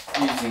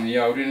using the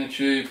old inner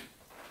tube.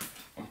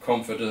 I'm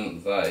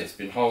confident that it's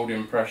been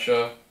holding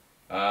pressure.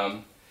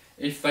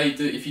 If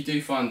you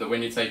do find that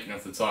when you're taking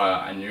off the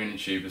tyre and your inner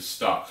tube is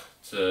stuck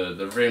to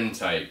the rim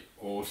tape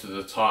or to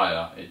the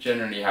tyre, it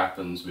generally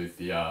happens with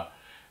the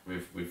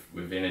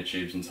with inner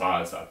tubes and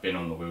tyres that have been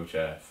on the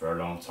wheelchair for a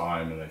long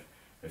time, and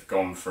they've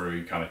gone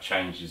through kind of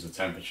changes of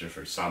temperature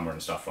through summer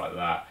and stuff like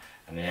that,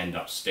 and they end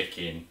up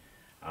sticking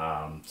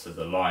to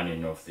the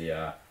lining of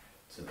the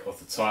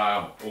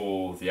tyre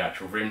or the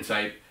actual rim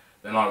tape,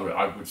 then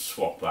I would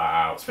swap that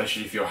out,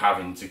 especially if you're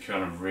having to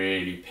kind of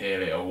really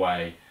peel it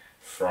away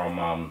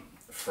from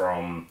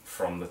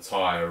the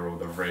tyre or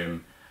the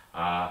rim.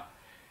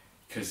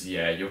 Because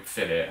yeah, you'll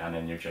fill it and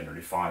then you'll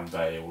generally find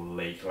that it will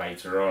leak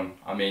later on.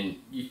 I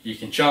mean, you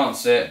can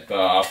chance it,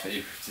 but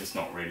it's just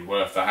not really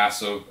worth the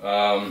hassle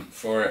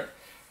for it.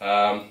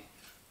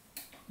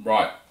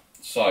 Right,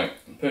 so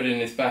I'm putting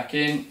this back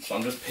in. So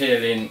I'm just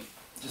peeling.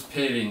 You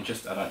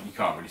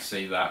can't really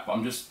see that, but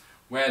I'm just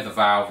where the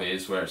valve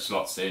is, where it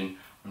slots in.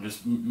 I'm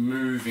just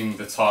moving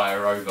the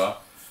tyre over,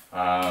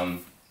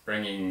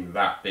 bringing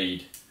the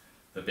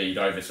bead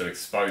over to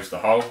expose the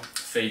hole.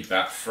 Feed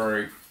that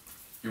through.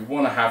 You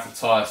want to have the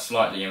tyre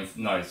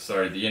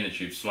the inner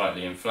tube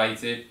slightly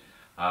inflated.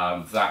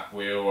 That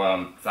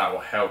will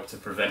help to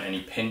prevent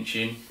any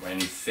pinching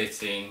when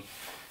fitting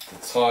the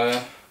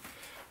tyre.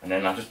 And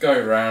then I just go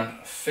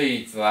around,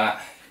 feed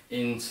that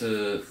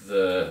into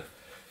the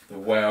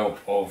well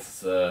of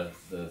the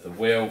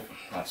wheel,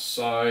 like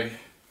so,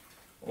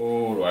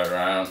 all the way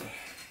around.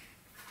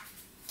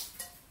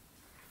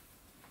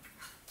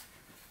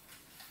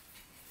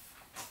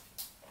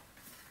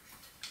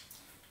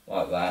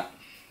 Like that.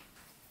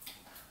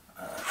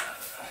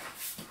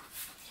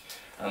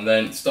 And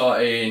then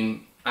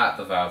starting at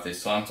the valve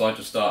this time, so I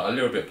just start a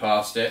little bit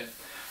past it,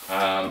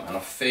 and I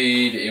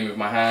feed it in with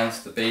my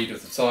hands, the bead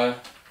of the tyre.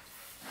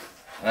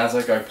 And as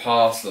I go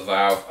past the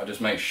valve, I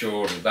just make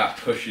sure that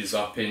pushes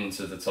up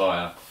into the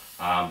tyre,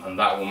 and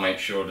that will make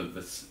sure that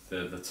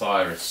the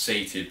tyre is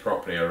seated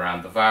properly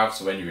around the valve,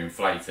 so when you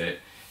inflate it,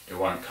 it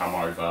won't come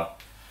over.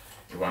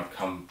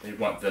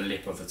 The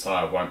lip of the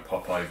tyre won't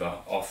pop over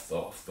off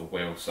the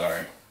wheel.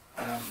 Sorry.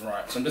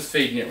 Right, so I'm just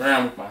feeding it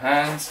around with my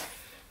hands.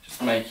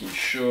 Just making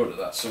sure that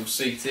that's all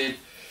seated.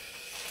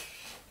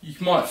 You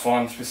might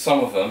find with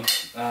some of them,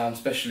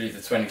 especially the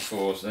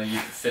 24s, that you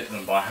can fit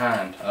them by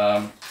hand.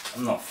 I'm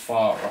not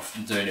far off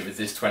from doing it with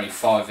this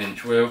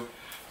 25-inch wheel.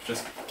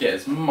 Just get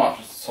as much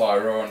of the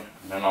tyre on,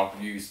 and then I'll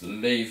use the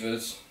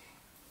levers.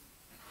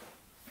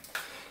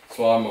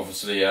 So I'm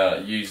obviously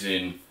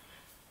using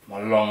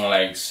my long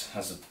legs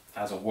as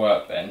a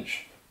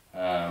workbench,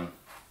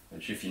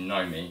 which if you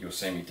know me, you'll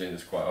see me do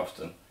this quite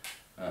often.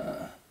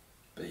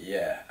 But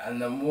yeah,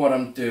 and then what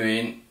I'm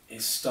doing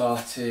is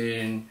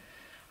starting.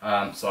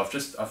 So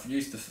I've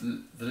used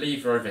the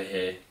lever over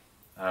here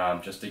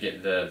just to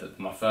get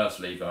my first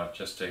lever,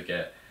 just to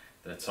get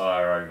the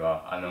tyre over,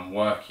 and then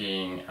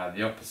working at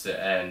the opposite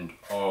end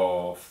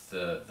of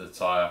the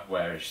tyre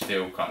where it's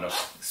still kind of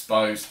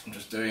exposed, and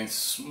just doing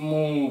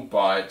small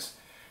bites,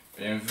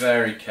 being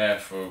very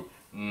careful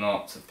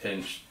not to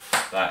pinch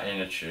that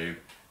inner tube,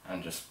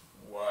 and just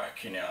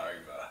working it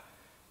over.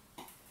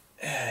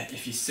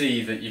 If you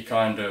see that you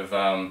kind of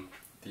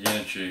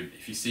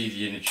if you see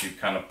the inner tube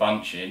kind of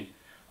bunching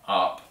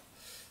up,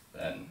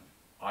 then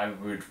I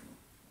would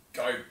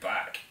go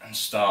back and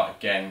start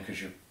again,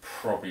 because you're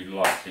probably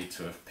likely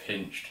to have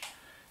pinched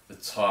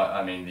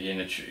the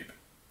inner tube.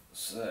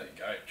 So there you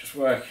go, just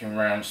working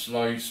around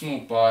slow, small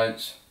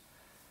bites,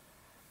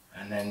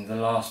 and then the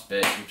last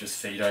bit you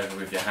just feed over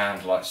with your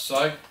hand like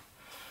so.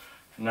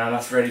 Now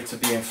that's ready to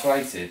be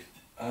inflated.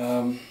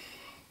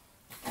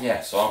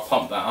 Yeah, so I'll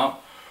pump that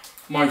up.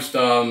 Most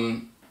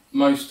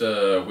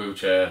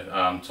wheelchair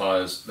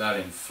tyres, they'll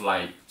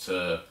inflate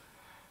to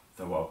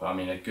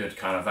a good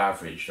kind of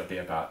average. They'll be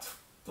about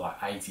like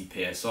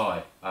 80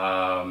 psi.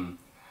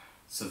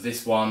 So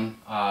this one,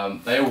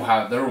 they're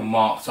all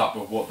marked up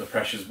with what the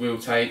pressures will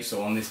take.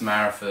 So on this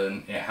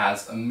marathon, it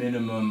has a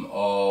minimum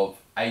of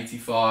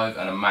 85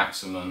 and a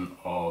maximum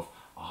of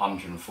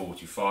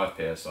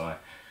 145 psi.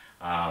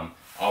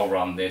 I'll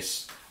run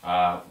this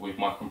with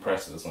my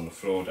compressors on the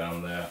floor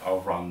down there.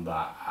 I'll run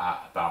that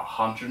at about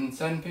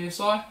 110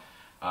 psi.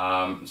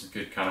 It's a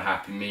good kind of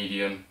happy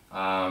medium,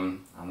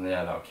 and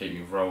yeah, that'll keep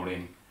me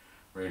rolling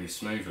really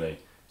smoothly.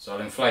 So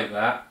I'll inflate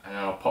that, and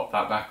then I'll pop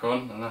that back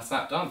on, and that's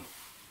that done.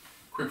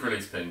 Quick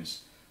release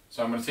pins.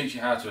 So I'm going to teach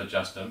you how to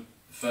adjust them.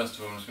 First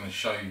of all, I'm just going to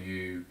show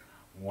you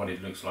what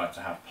it looks like to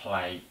have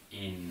play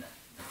in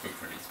the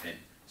quick release pin.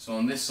 So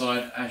on this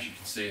side, as you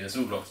can see, that's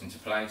all locked into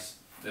place.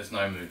 There's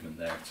no movement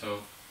there at all.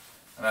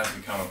 And as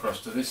we come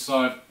across to this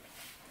side,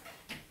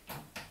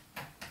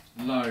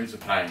 loads of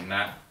play in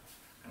that,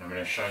 and I'm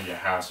going to show you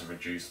how to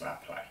reduce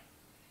that play.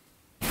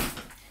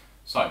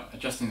 So,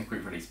 adjusting the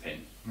quick release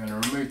pin. I'm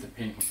going to remove the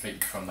pin completely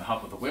from the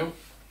hub of the wheel.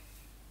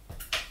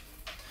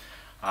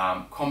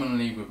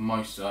 Commonly with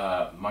most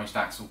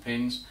axle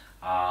pins,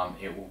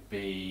 it will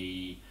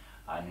be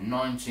a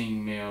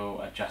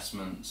 19mm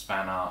adjustment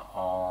spanner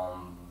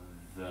on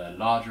the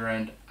larger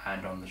end,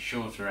 and on the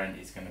shorter end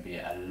it's going to be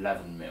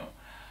 11mm.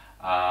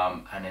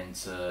 And then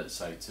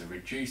to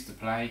reduce the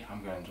play,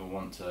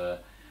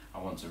 I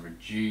want to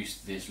reduce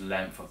this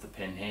length of the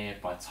pin here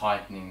by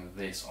tightening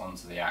this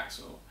onto the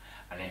axle.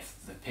 And if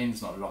the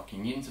pin's not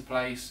locking into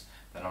place,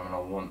 then I'm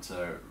going to want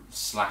to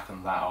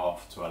slacken that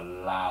off to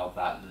allow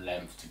that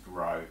length to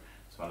grow,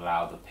 to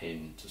allow the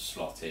pin to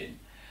slot in.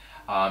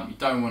 You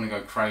don't want to go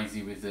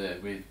crazy with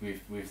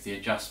the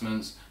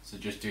adjustments, so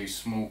just do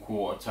small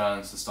quarter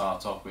turns to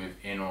start off with,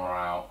 in or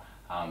out,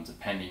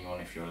 depending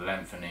on if you're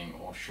lengthening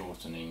or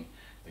shortening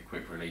the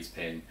quick release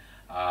pin,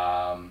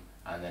 and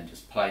then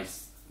just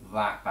place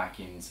that back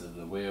into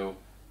the wheel,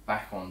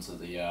 back onto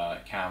the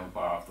camber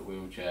bar of the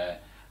wheelchair,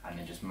 and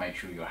then just make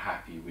sure you're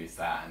happy with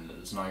that and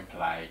there's no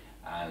play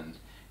and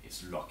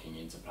it's locking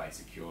into place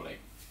securely.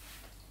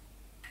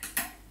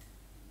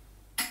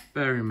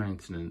 Bearing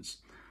maintenance.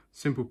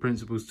 Simple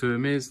principles to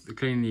them is, the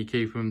cleaner you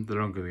keep them, the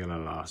longer they're going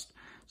to last.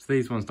 So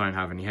these ones don't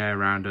have any hair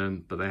around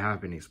them, but they have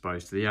been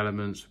exposed to the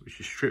elements, which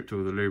has stripped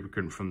all the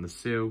lubricant from the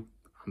seal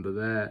under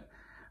there,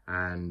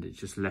 and it's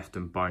just left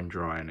them bone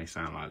dry, and they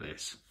sound like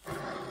this.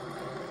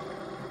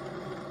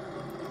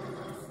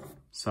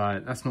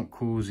 So that's not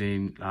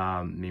causing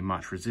me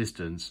much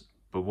resistance,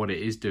 but what it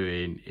is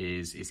doing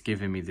is it's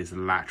giving me this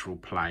lateral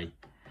play.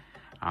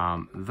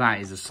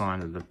 That is a sign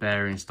that the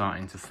bearing's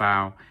starting to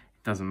foul.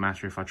 It doesn't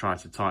matter if I try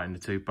to tighten the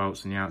two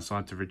bolts on the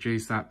outside to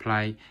reduce that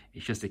play.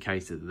 It's just a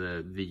case that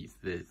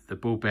the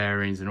ball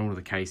bearings and all of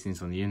the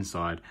casings on the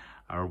inside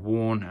are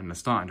worn and they're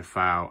starting to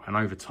foul, and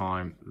over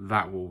time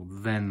that will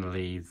then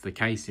lead the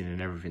casing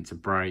and everything to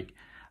break,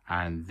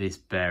 and this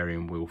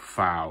bearing will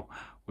foul,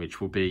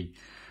 which will be,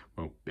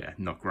 well, yeah,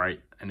 not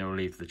great, and it will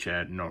leave the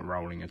chair not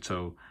rolling at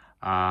all.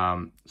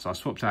 So I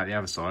swapped out the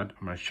other side.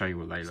 I'm going to show you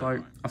what they look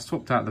like. I've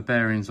swapped out the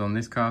bearings on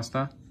this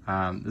caster.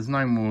 There's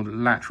no more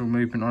lateral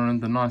movement on them.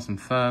 They're nice and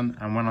firm,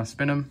 and when I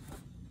spin them,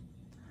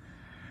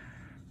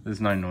 there's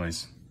no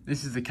noise.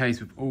 This is the case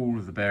with all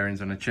of the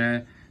bearings on a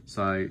chair.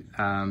 So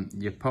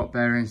your pot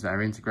bearings that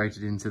are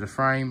integrated into the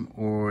frame,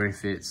 or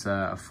if it's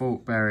a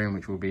fork bearing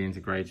which will be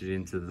integrated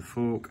into the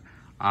fork,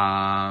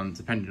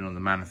 depending on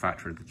the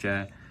manufacturer of the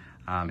chair.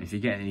 If you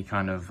get any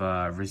kind of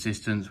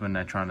resistance when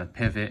they're trying to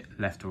pivot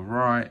left or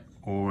right,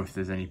 or if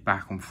there's any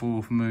back and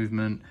forth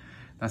movement,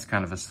 that's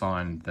kind of a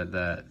sign that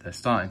they're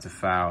starting to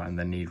foul and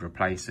they need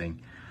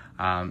replacing.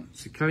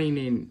 So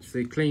cleaning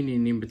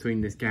in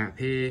between this gap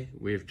here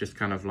with just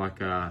kind of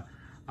like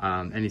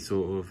any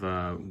sort of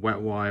wet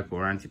wipe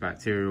or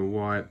antibacterial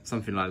wipe,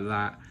 something like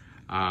that.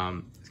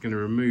 It's going to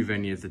remove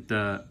any of the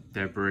dirt,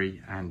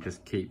 debris, and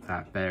just keep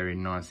that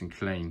bearing nice and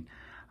clean.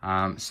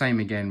 Same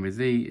again with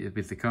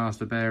the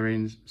caster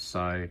bearings.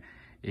 So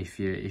if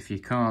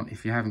you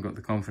haven't got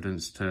the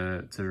confidence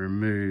to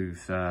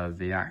remove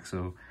the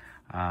axle,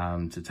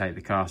 to take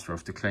the caster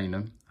off to clean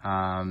them,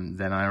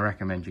 then I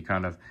recommend you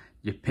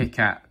pick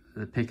at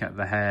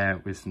the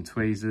hair with some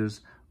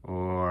tweezers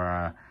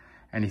or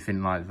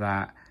anything like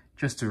that,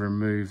 just to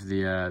remove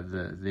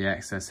the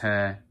excess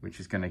hair, which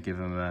is going to give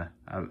them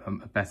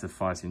a better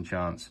fighting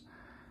chance.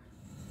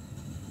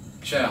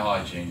 Chair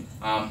hygiene.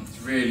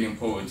 It's really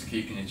important to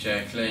keeping your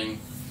chair clean,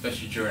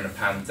 especially during a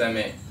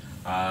pandemic.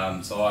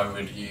 So I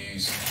would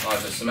use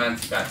either some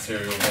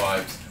antibacterial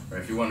wipes, or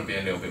if you want to be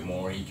a little bit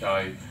more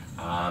eco,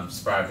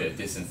 spray a bit of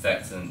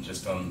disinfectant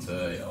just onto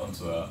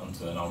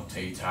an old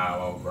tea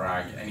towel, old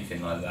rag,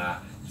 anything like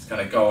that. Just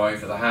kind of go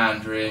over the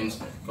hand rings,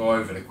 go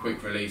over the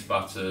quick release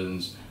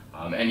buttons,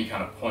 any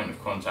kind of point of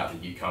contact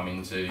that you come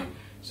into,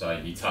 so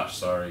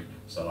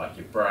like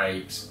your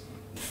brakes,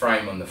 the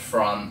frame on the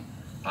front.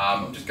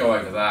 Just go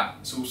over that.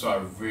 It's also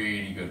a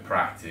really good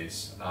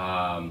practice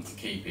to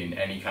keeping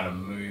any kind of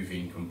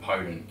moving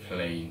component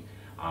clean.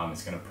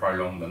 It's going to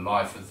prolong the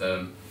life of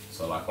them.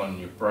 So like on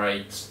your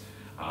brakes,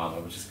 I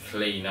would just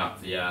clean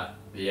up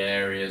the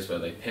areas where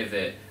they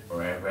pivot, or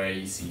where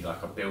you see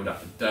like a build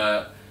up of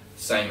dirt.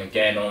 Same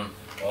again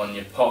on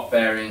your pot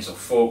bearings or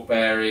fork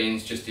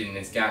bearings, just in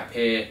this gap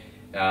here.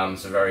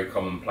 It's a very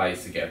common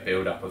place to get a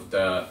build up of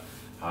dirt.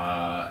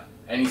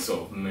 Any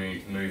sort of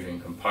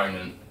moving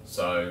component.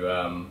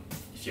 So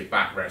if your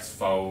backrest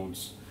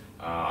folds,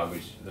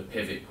 the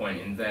pivot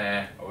point in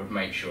there, I would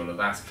make sure that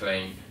that's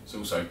clean. It's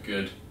also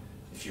good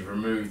if you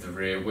remove the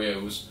rear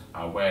wheels,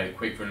 where the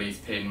quick release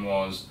pin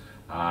was,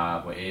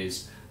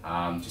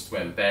 just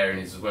where the bearing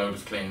is as well,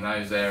 just clean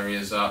those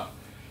areas up.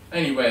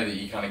 Anywhere that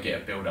you kind of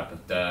get a build up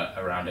of dirt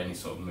around any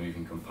sort of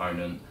moving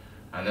component.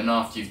 And then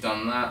after you've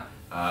done that,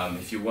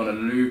 if you want to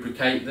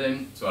lubricate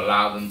them to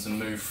allow them to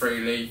move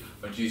freely,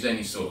 I'd use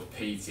any sort of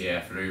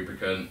PTF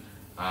lubricant,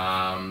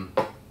 and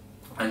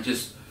we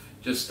just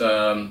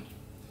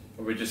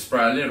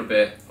spray a little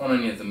bit on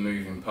any of the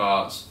moving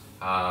parts,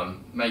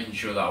 making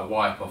sure that I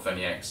wipe off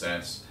any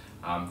excess.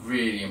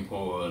 Really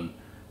important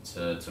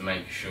to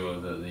make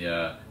sure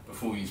that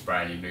before you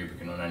spray any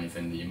lubricant on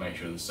anything, that you make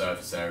sure the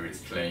surface area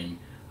is clean,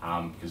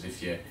 because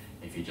if you're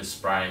just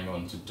spraying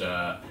onto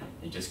dirt,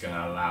 you're just going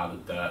to allow the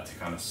dirt to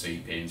kind of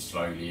seep in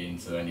slowly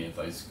into any of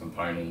those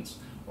components.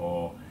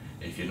 Or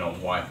if you're not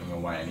wiping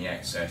away any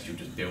excess, you'll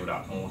just build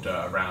up more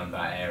dirt around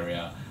that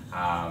area,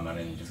 and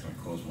then you're just going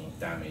to cause more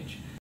damage.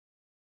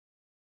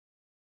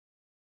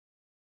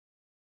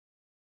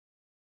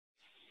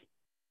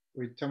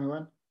 Will you tell me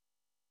when?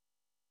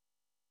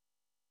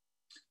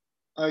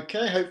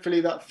 Okay, hopefully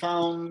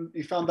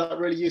you found that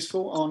really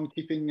useful on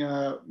keeping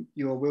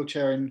your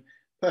wheelchair in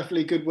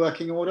perfectly good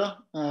working order.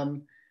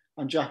 And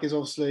Jack is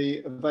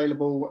obviously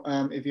available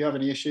if you have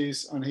any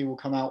issues, and he will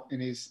come out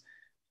in his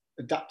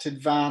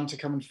adapted van to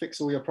come and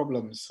fix all your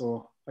problems,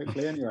 or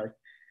hopefully anyway.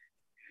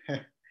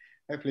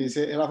 Hopefully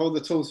he'll have all the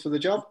tools for the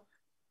job.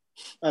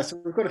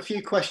 So we've got a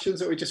few questions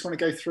that we just want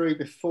to go through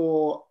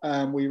before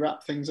we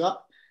wrap things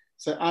up.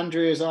 So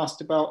Andrea has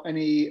asked about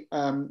any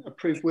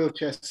approved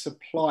wheelchair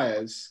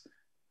suppliers.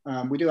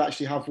 We do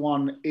actually have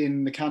one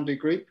in the Kandu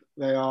group.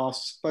 They are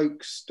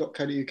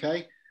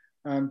spokes.co.uk.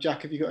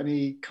 Jack, have you got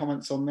any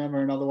comments on them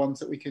or another ones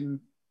that we can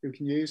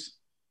use?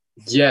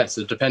 Yeah,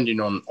 so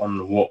depending on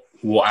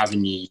what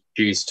avenue you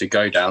choose to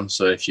go down.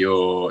 So if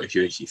you're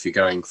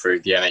going through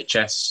the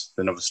NHS,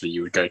 then obviously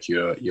you would go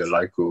to your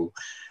local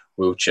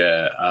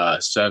wheelchair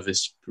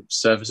services.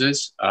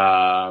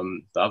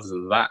 Other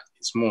than that,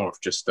 it's more of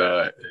just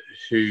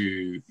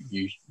who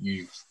you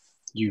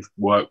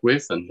work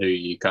with and who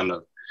you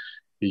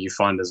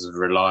find as a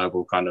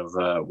reliable kind of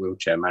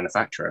wheelchair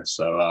manufacturer.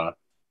 So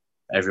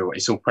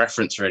it's all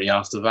preference really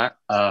after that,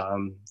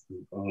 on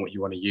what you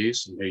want to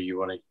use and who you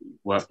want to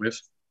work with.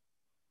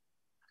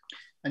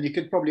 And you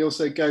could probably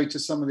also go to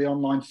some of the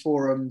online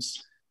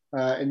forums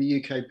in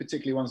the UK,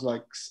 particularly ones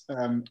like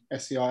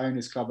SCI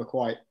Owners Club are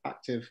quite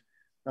active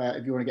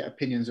if you want to get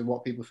opinions of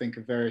what people think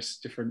of various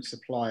different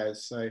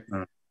suppliers. So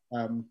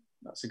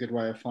that's a good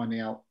way of finding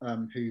out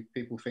who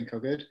people think are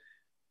good.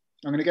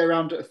 I'm going to go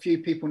around a few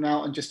people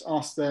now and just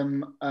ask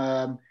them,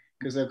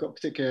 because they've got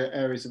particular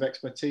areas of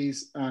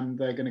expertise, and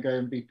they're going to go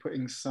and be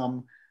putting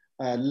some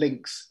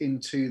links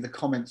into the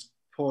comments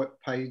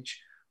page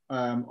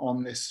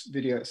on this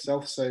video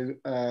itself. So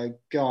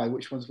Guy,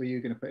 which ones were you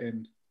going to put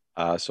in?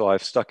 So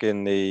I've stuck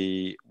in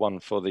the one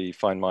for the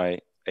Find My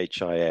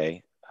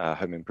HIA,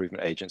 Home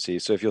Improvement Agency.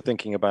 So if you're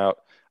thinking about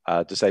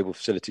disabled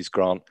facilities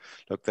grant,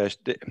 look,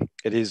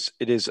 it is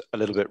a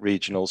little bit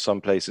regional.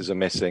 Some places are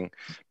missing,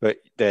 but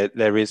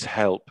there is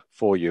help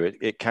for you.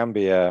 It can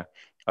be a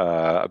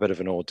bit of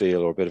an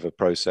ordeal or a bit of a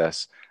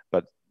process,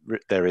 but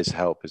there is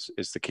help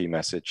is the key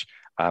message.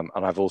 And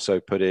I've also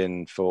put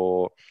in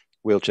for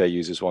wheelchair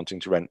users wanting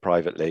to rent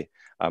privately.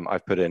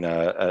 I've put in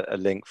a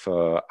link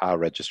for our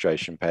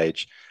registration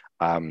page.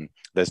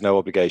 There's no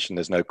obligation,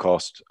 there's no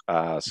cost,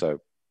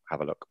 so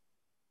have a look.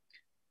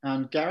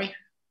 And Gary?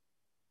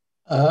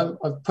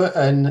 I've put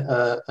in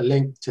a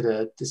link to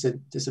the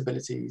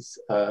disabilities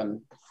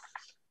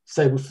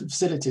disabled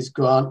facilities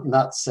grant, and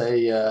that's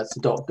it's a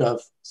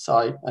 .gov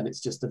site, and it's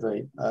just a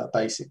very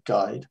basic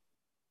guide.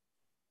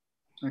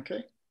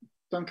 Okay,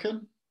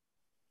 Duncan?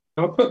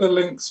 I'll put the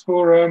links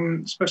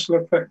for special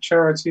effect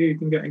charity you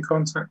can get in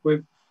contact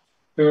with,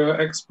 who are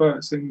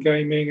experts in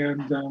gaming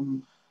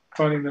and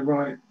finding the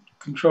right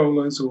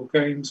controllers or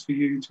games for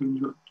you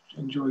to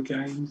enjoy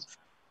games.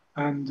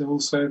 And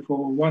also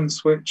for One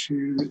Switch,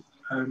 who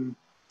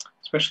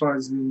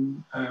specialises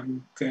in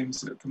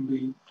games that can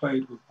be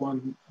played with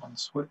one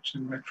Switch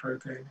and retro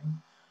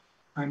gaming.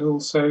 And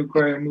also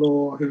Graham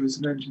Law, who is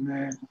an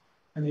engineer,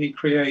 and he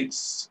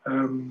creates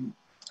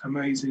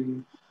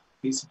amazingly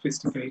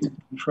sophisticated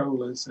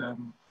controllers.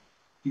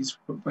 He's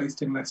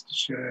based in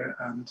Leicestershire,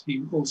 and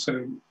he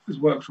also has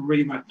worked for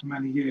Remac for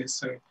many years,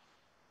 so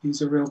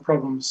he's a real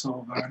problem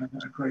solver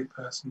and a great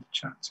person to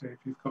chat to if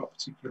you've got a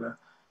particular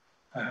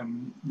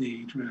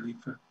need really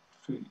for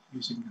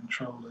using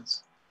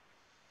controllers.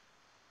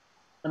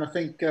 And I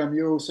think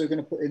you're also going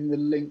to put in the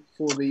link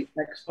for the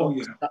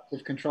Xbox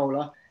adaptive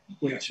controller,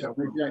 which, if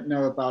you don't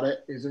know about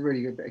it, is a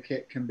really good bit of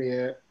kit. Can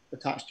be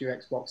attached to your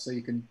Xbox, so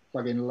you can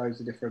plug in loads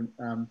of different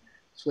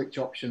switch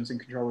options and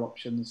control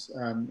options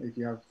if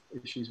you have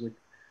issues with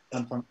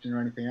hand function or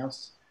anything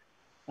else.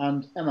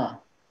 And Emma?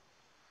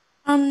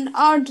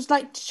 I'd just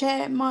like to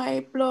share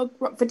my blog,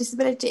 Rock for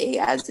Disability,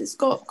 as it's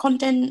got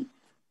content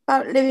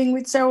about living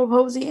with cerebral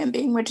palsy and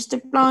being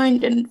registered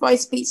blind and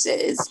advice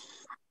pieces.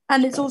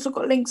 And it's also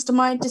got links to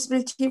my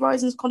Disability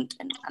Horizons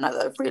content and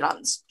other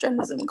freelance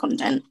journalism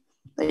content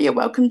that you're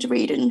welcome to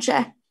read and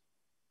share.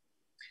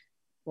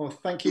 Well,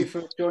 thank you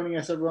for joining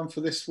us, everyone,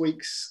 for this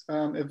week's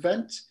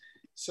event.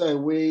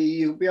 So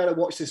you'll be able to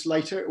watch this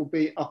later. It will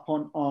be up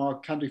on our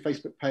Kandu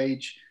Facebook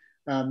page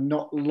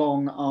not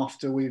long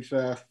after we've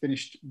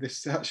finished this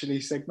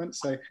segment.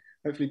 So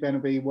hopefully Ben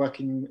will be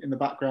working in the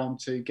background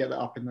to get that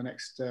up in the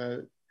next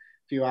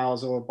few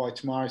hours or by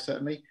tomorrow,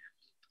 certainly.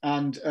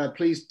 And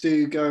please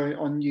do go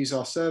on, use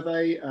our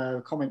survey,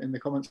 comment in the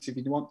comments if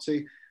you want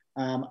to.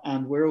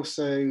 And we're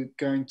also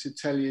going to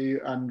tell you,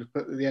 and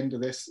put at the end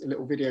of this, a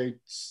little video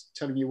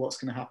telling you what's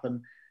going to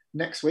happen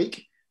next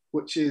week,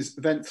 which is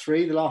event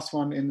 3, the last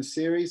one in the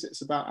series.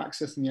 It's about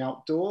accessing the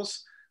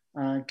outdoors.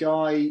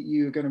 Guy,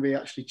 you're going to be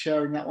actually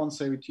chairing that one.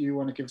 So do you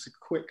want to give us a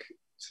quick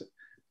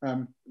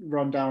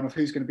rundown of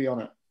who's going to be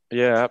on it?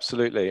 Yeah,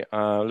 absolutely.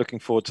 Looking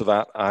forward to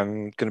that.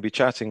 I'm going to be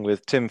chatting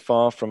with Tim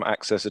Farr from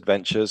Access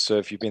Adventures. So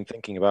if you've been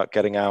thinking about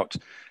getting out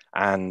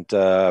and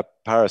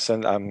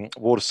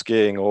water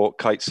skiing or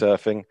kite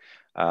surfing,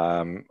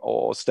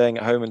 or staying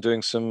at home and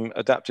doing some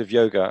adaptive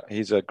yoga,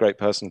 he's a great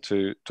person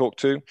to talk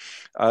to.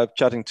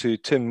 Chatting to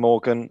Tim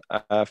Morgan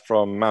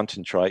from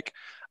Mountain Trike.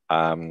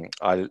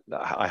 I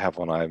have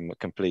one. I'm a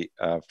complete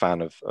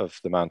fan of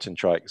the Mountain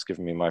Trike. It's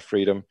given me my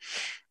freedom.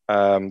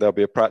 There'll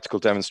be a practical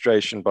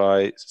demonstration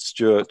by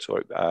Stuart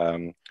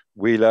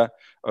Wheeler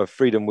of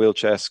Freedom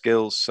Wheelchair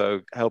Skills,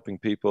 so helping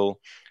people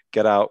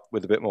get out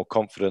with a bit more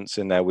confidence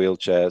in their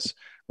wheelchairs,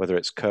 whether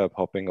it's curb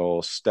hopping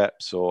or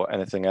steps or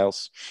anything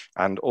else.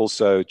 And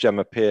also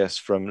Gemma Pierce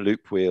from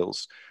Loop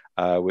Wheels,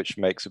 which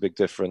makes a big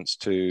difference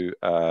to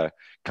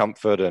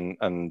comfort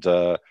and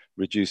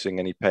reducing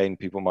any pain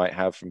people might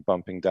have from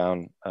bumping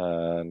down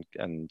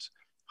and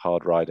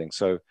hard riding.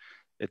 So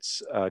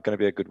it's going to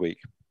be a good week.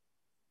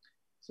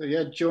 So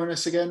yeah, join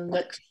us again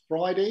next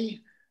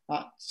Friday,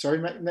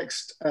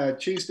 next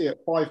Tuesday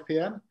at 5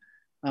 p.m.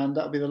 And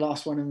that'll be the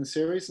last one in the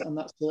series. And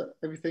that's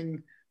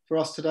everything for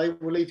us today.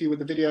 We'll leave you with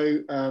the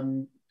video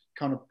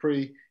kind of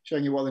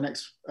showing you what the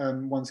next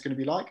one's going to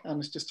be like. And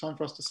it's just time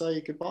for us to say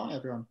goodbye,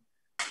 everyone.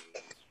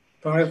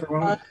 Bye,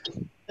 everyone. Bye.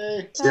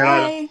 Bye. See you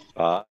later.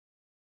 Bye.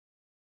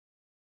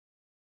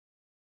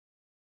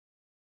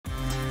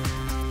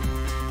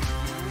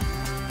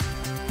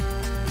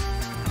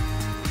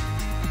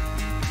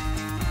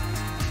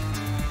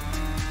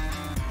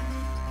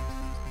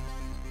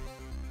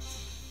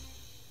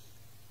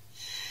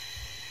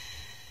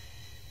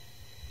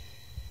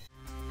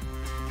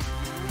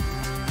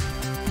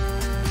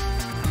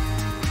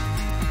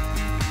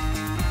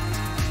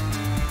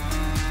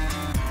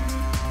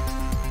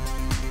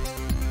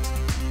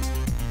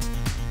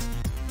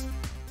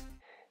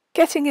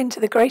 Getting into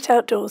the great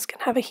outdoors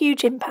can have a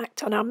huge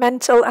impact on our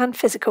mental and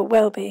physical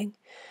well-being.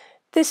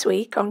 This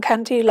week on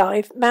Kandu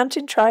Live,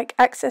 Mountain Trike,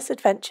 Access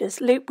Adventures,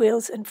 Loop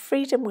Wheels and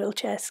Freedom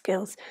Wheelchair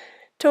Skills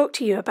talk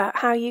to you about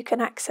how you can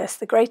access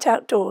the great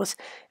outdoors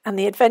and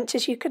the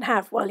adventures you can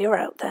have while you're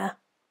out there.